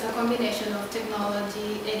 So it's a combination of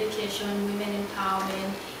technology, education, women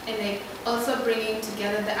empowerment, and like also bringing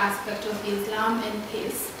together the aspect of Islam and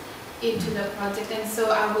peace into the project. And so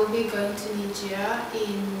I will be going to Nigeria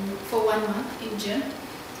for 1 month in June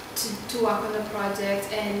to work on the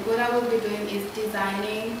project. And what I will be doing is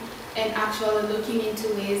designing and actually looking into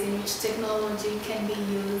ways in which technology can be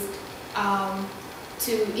used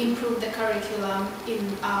to improve the curriculum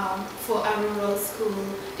for a rural school.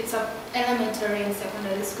 It's a elementary and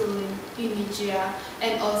secondary school in Nigeria,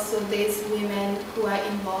 and also there's women who are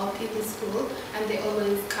involved in the school, and they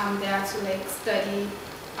always come there to like study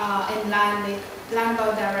and learn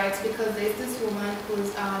about their rights, because there's this woman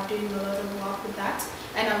who's doing a lot of work with that,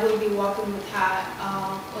 and I will be working with her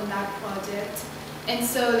on that project. And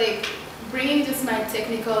so like bringing just my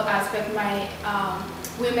technical aspect, my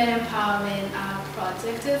women empowerment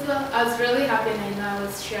project as well. I was really happy, and I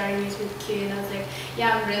was sharing it with Kay, and I was like,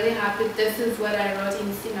 yeah, I'm really happy. This is what I wrote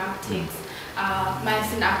in Synaptics, my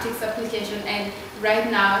Synaptics application, and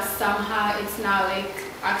right now somehow it's now like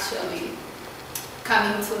actually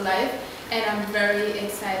coming to life, and I'm very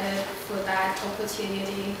excited for that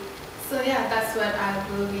opportunity. So yeah, that's what I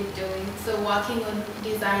will be doing. So working on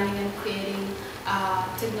designing and creating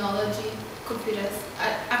technology,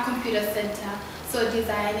 a computer center. So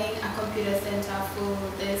designing a computer center for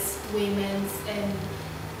this women's and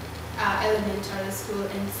elementary school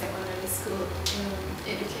and secondary school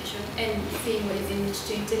education, and seeing ways in which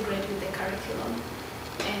to integrate with the curriculum.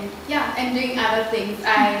 And yeah, and doing other things.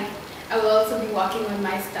 I will also be working on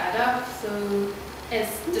my startup, so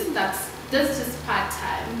it's just that's just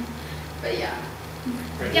part-time. But yeah.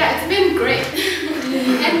 Yeah, it's been great.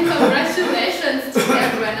 And congratulations to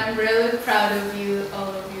everyone. I'm really proud of you,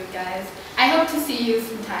 all of you guys. I hope to see you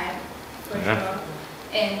sometime, for sure.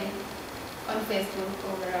 And on Facebook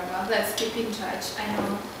or wherever. Let's keep in touch. I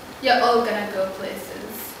know you're all gonna go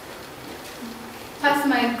places. Pass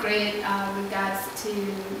my great regards to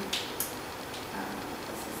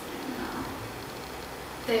what's his name now?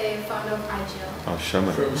 The founder of Agile. Oh,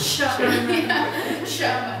 Sherman.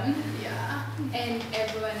 Sherman, yeah. And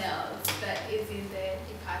everyone else that is in the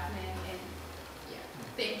department, and yeah,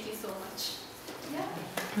 thank you so much. Yeah.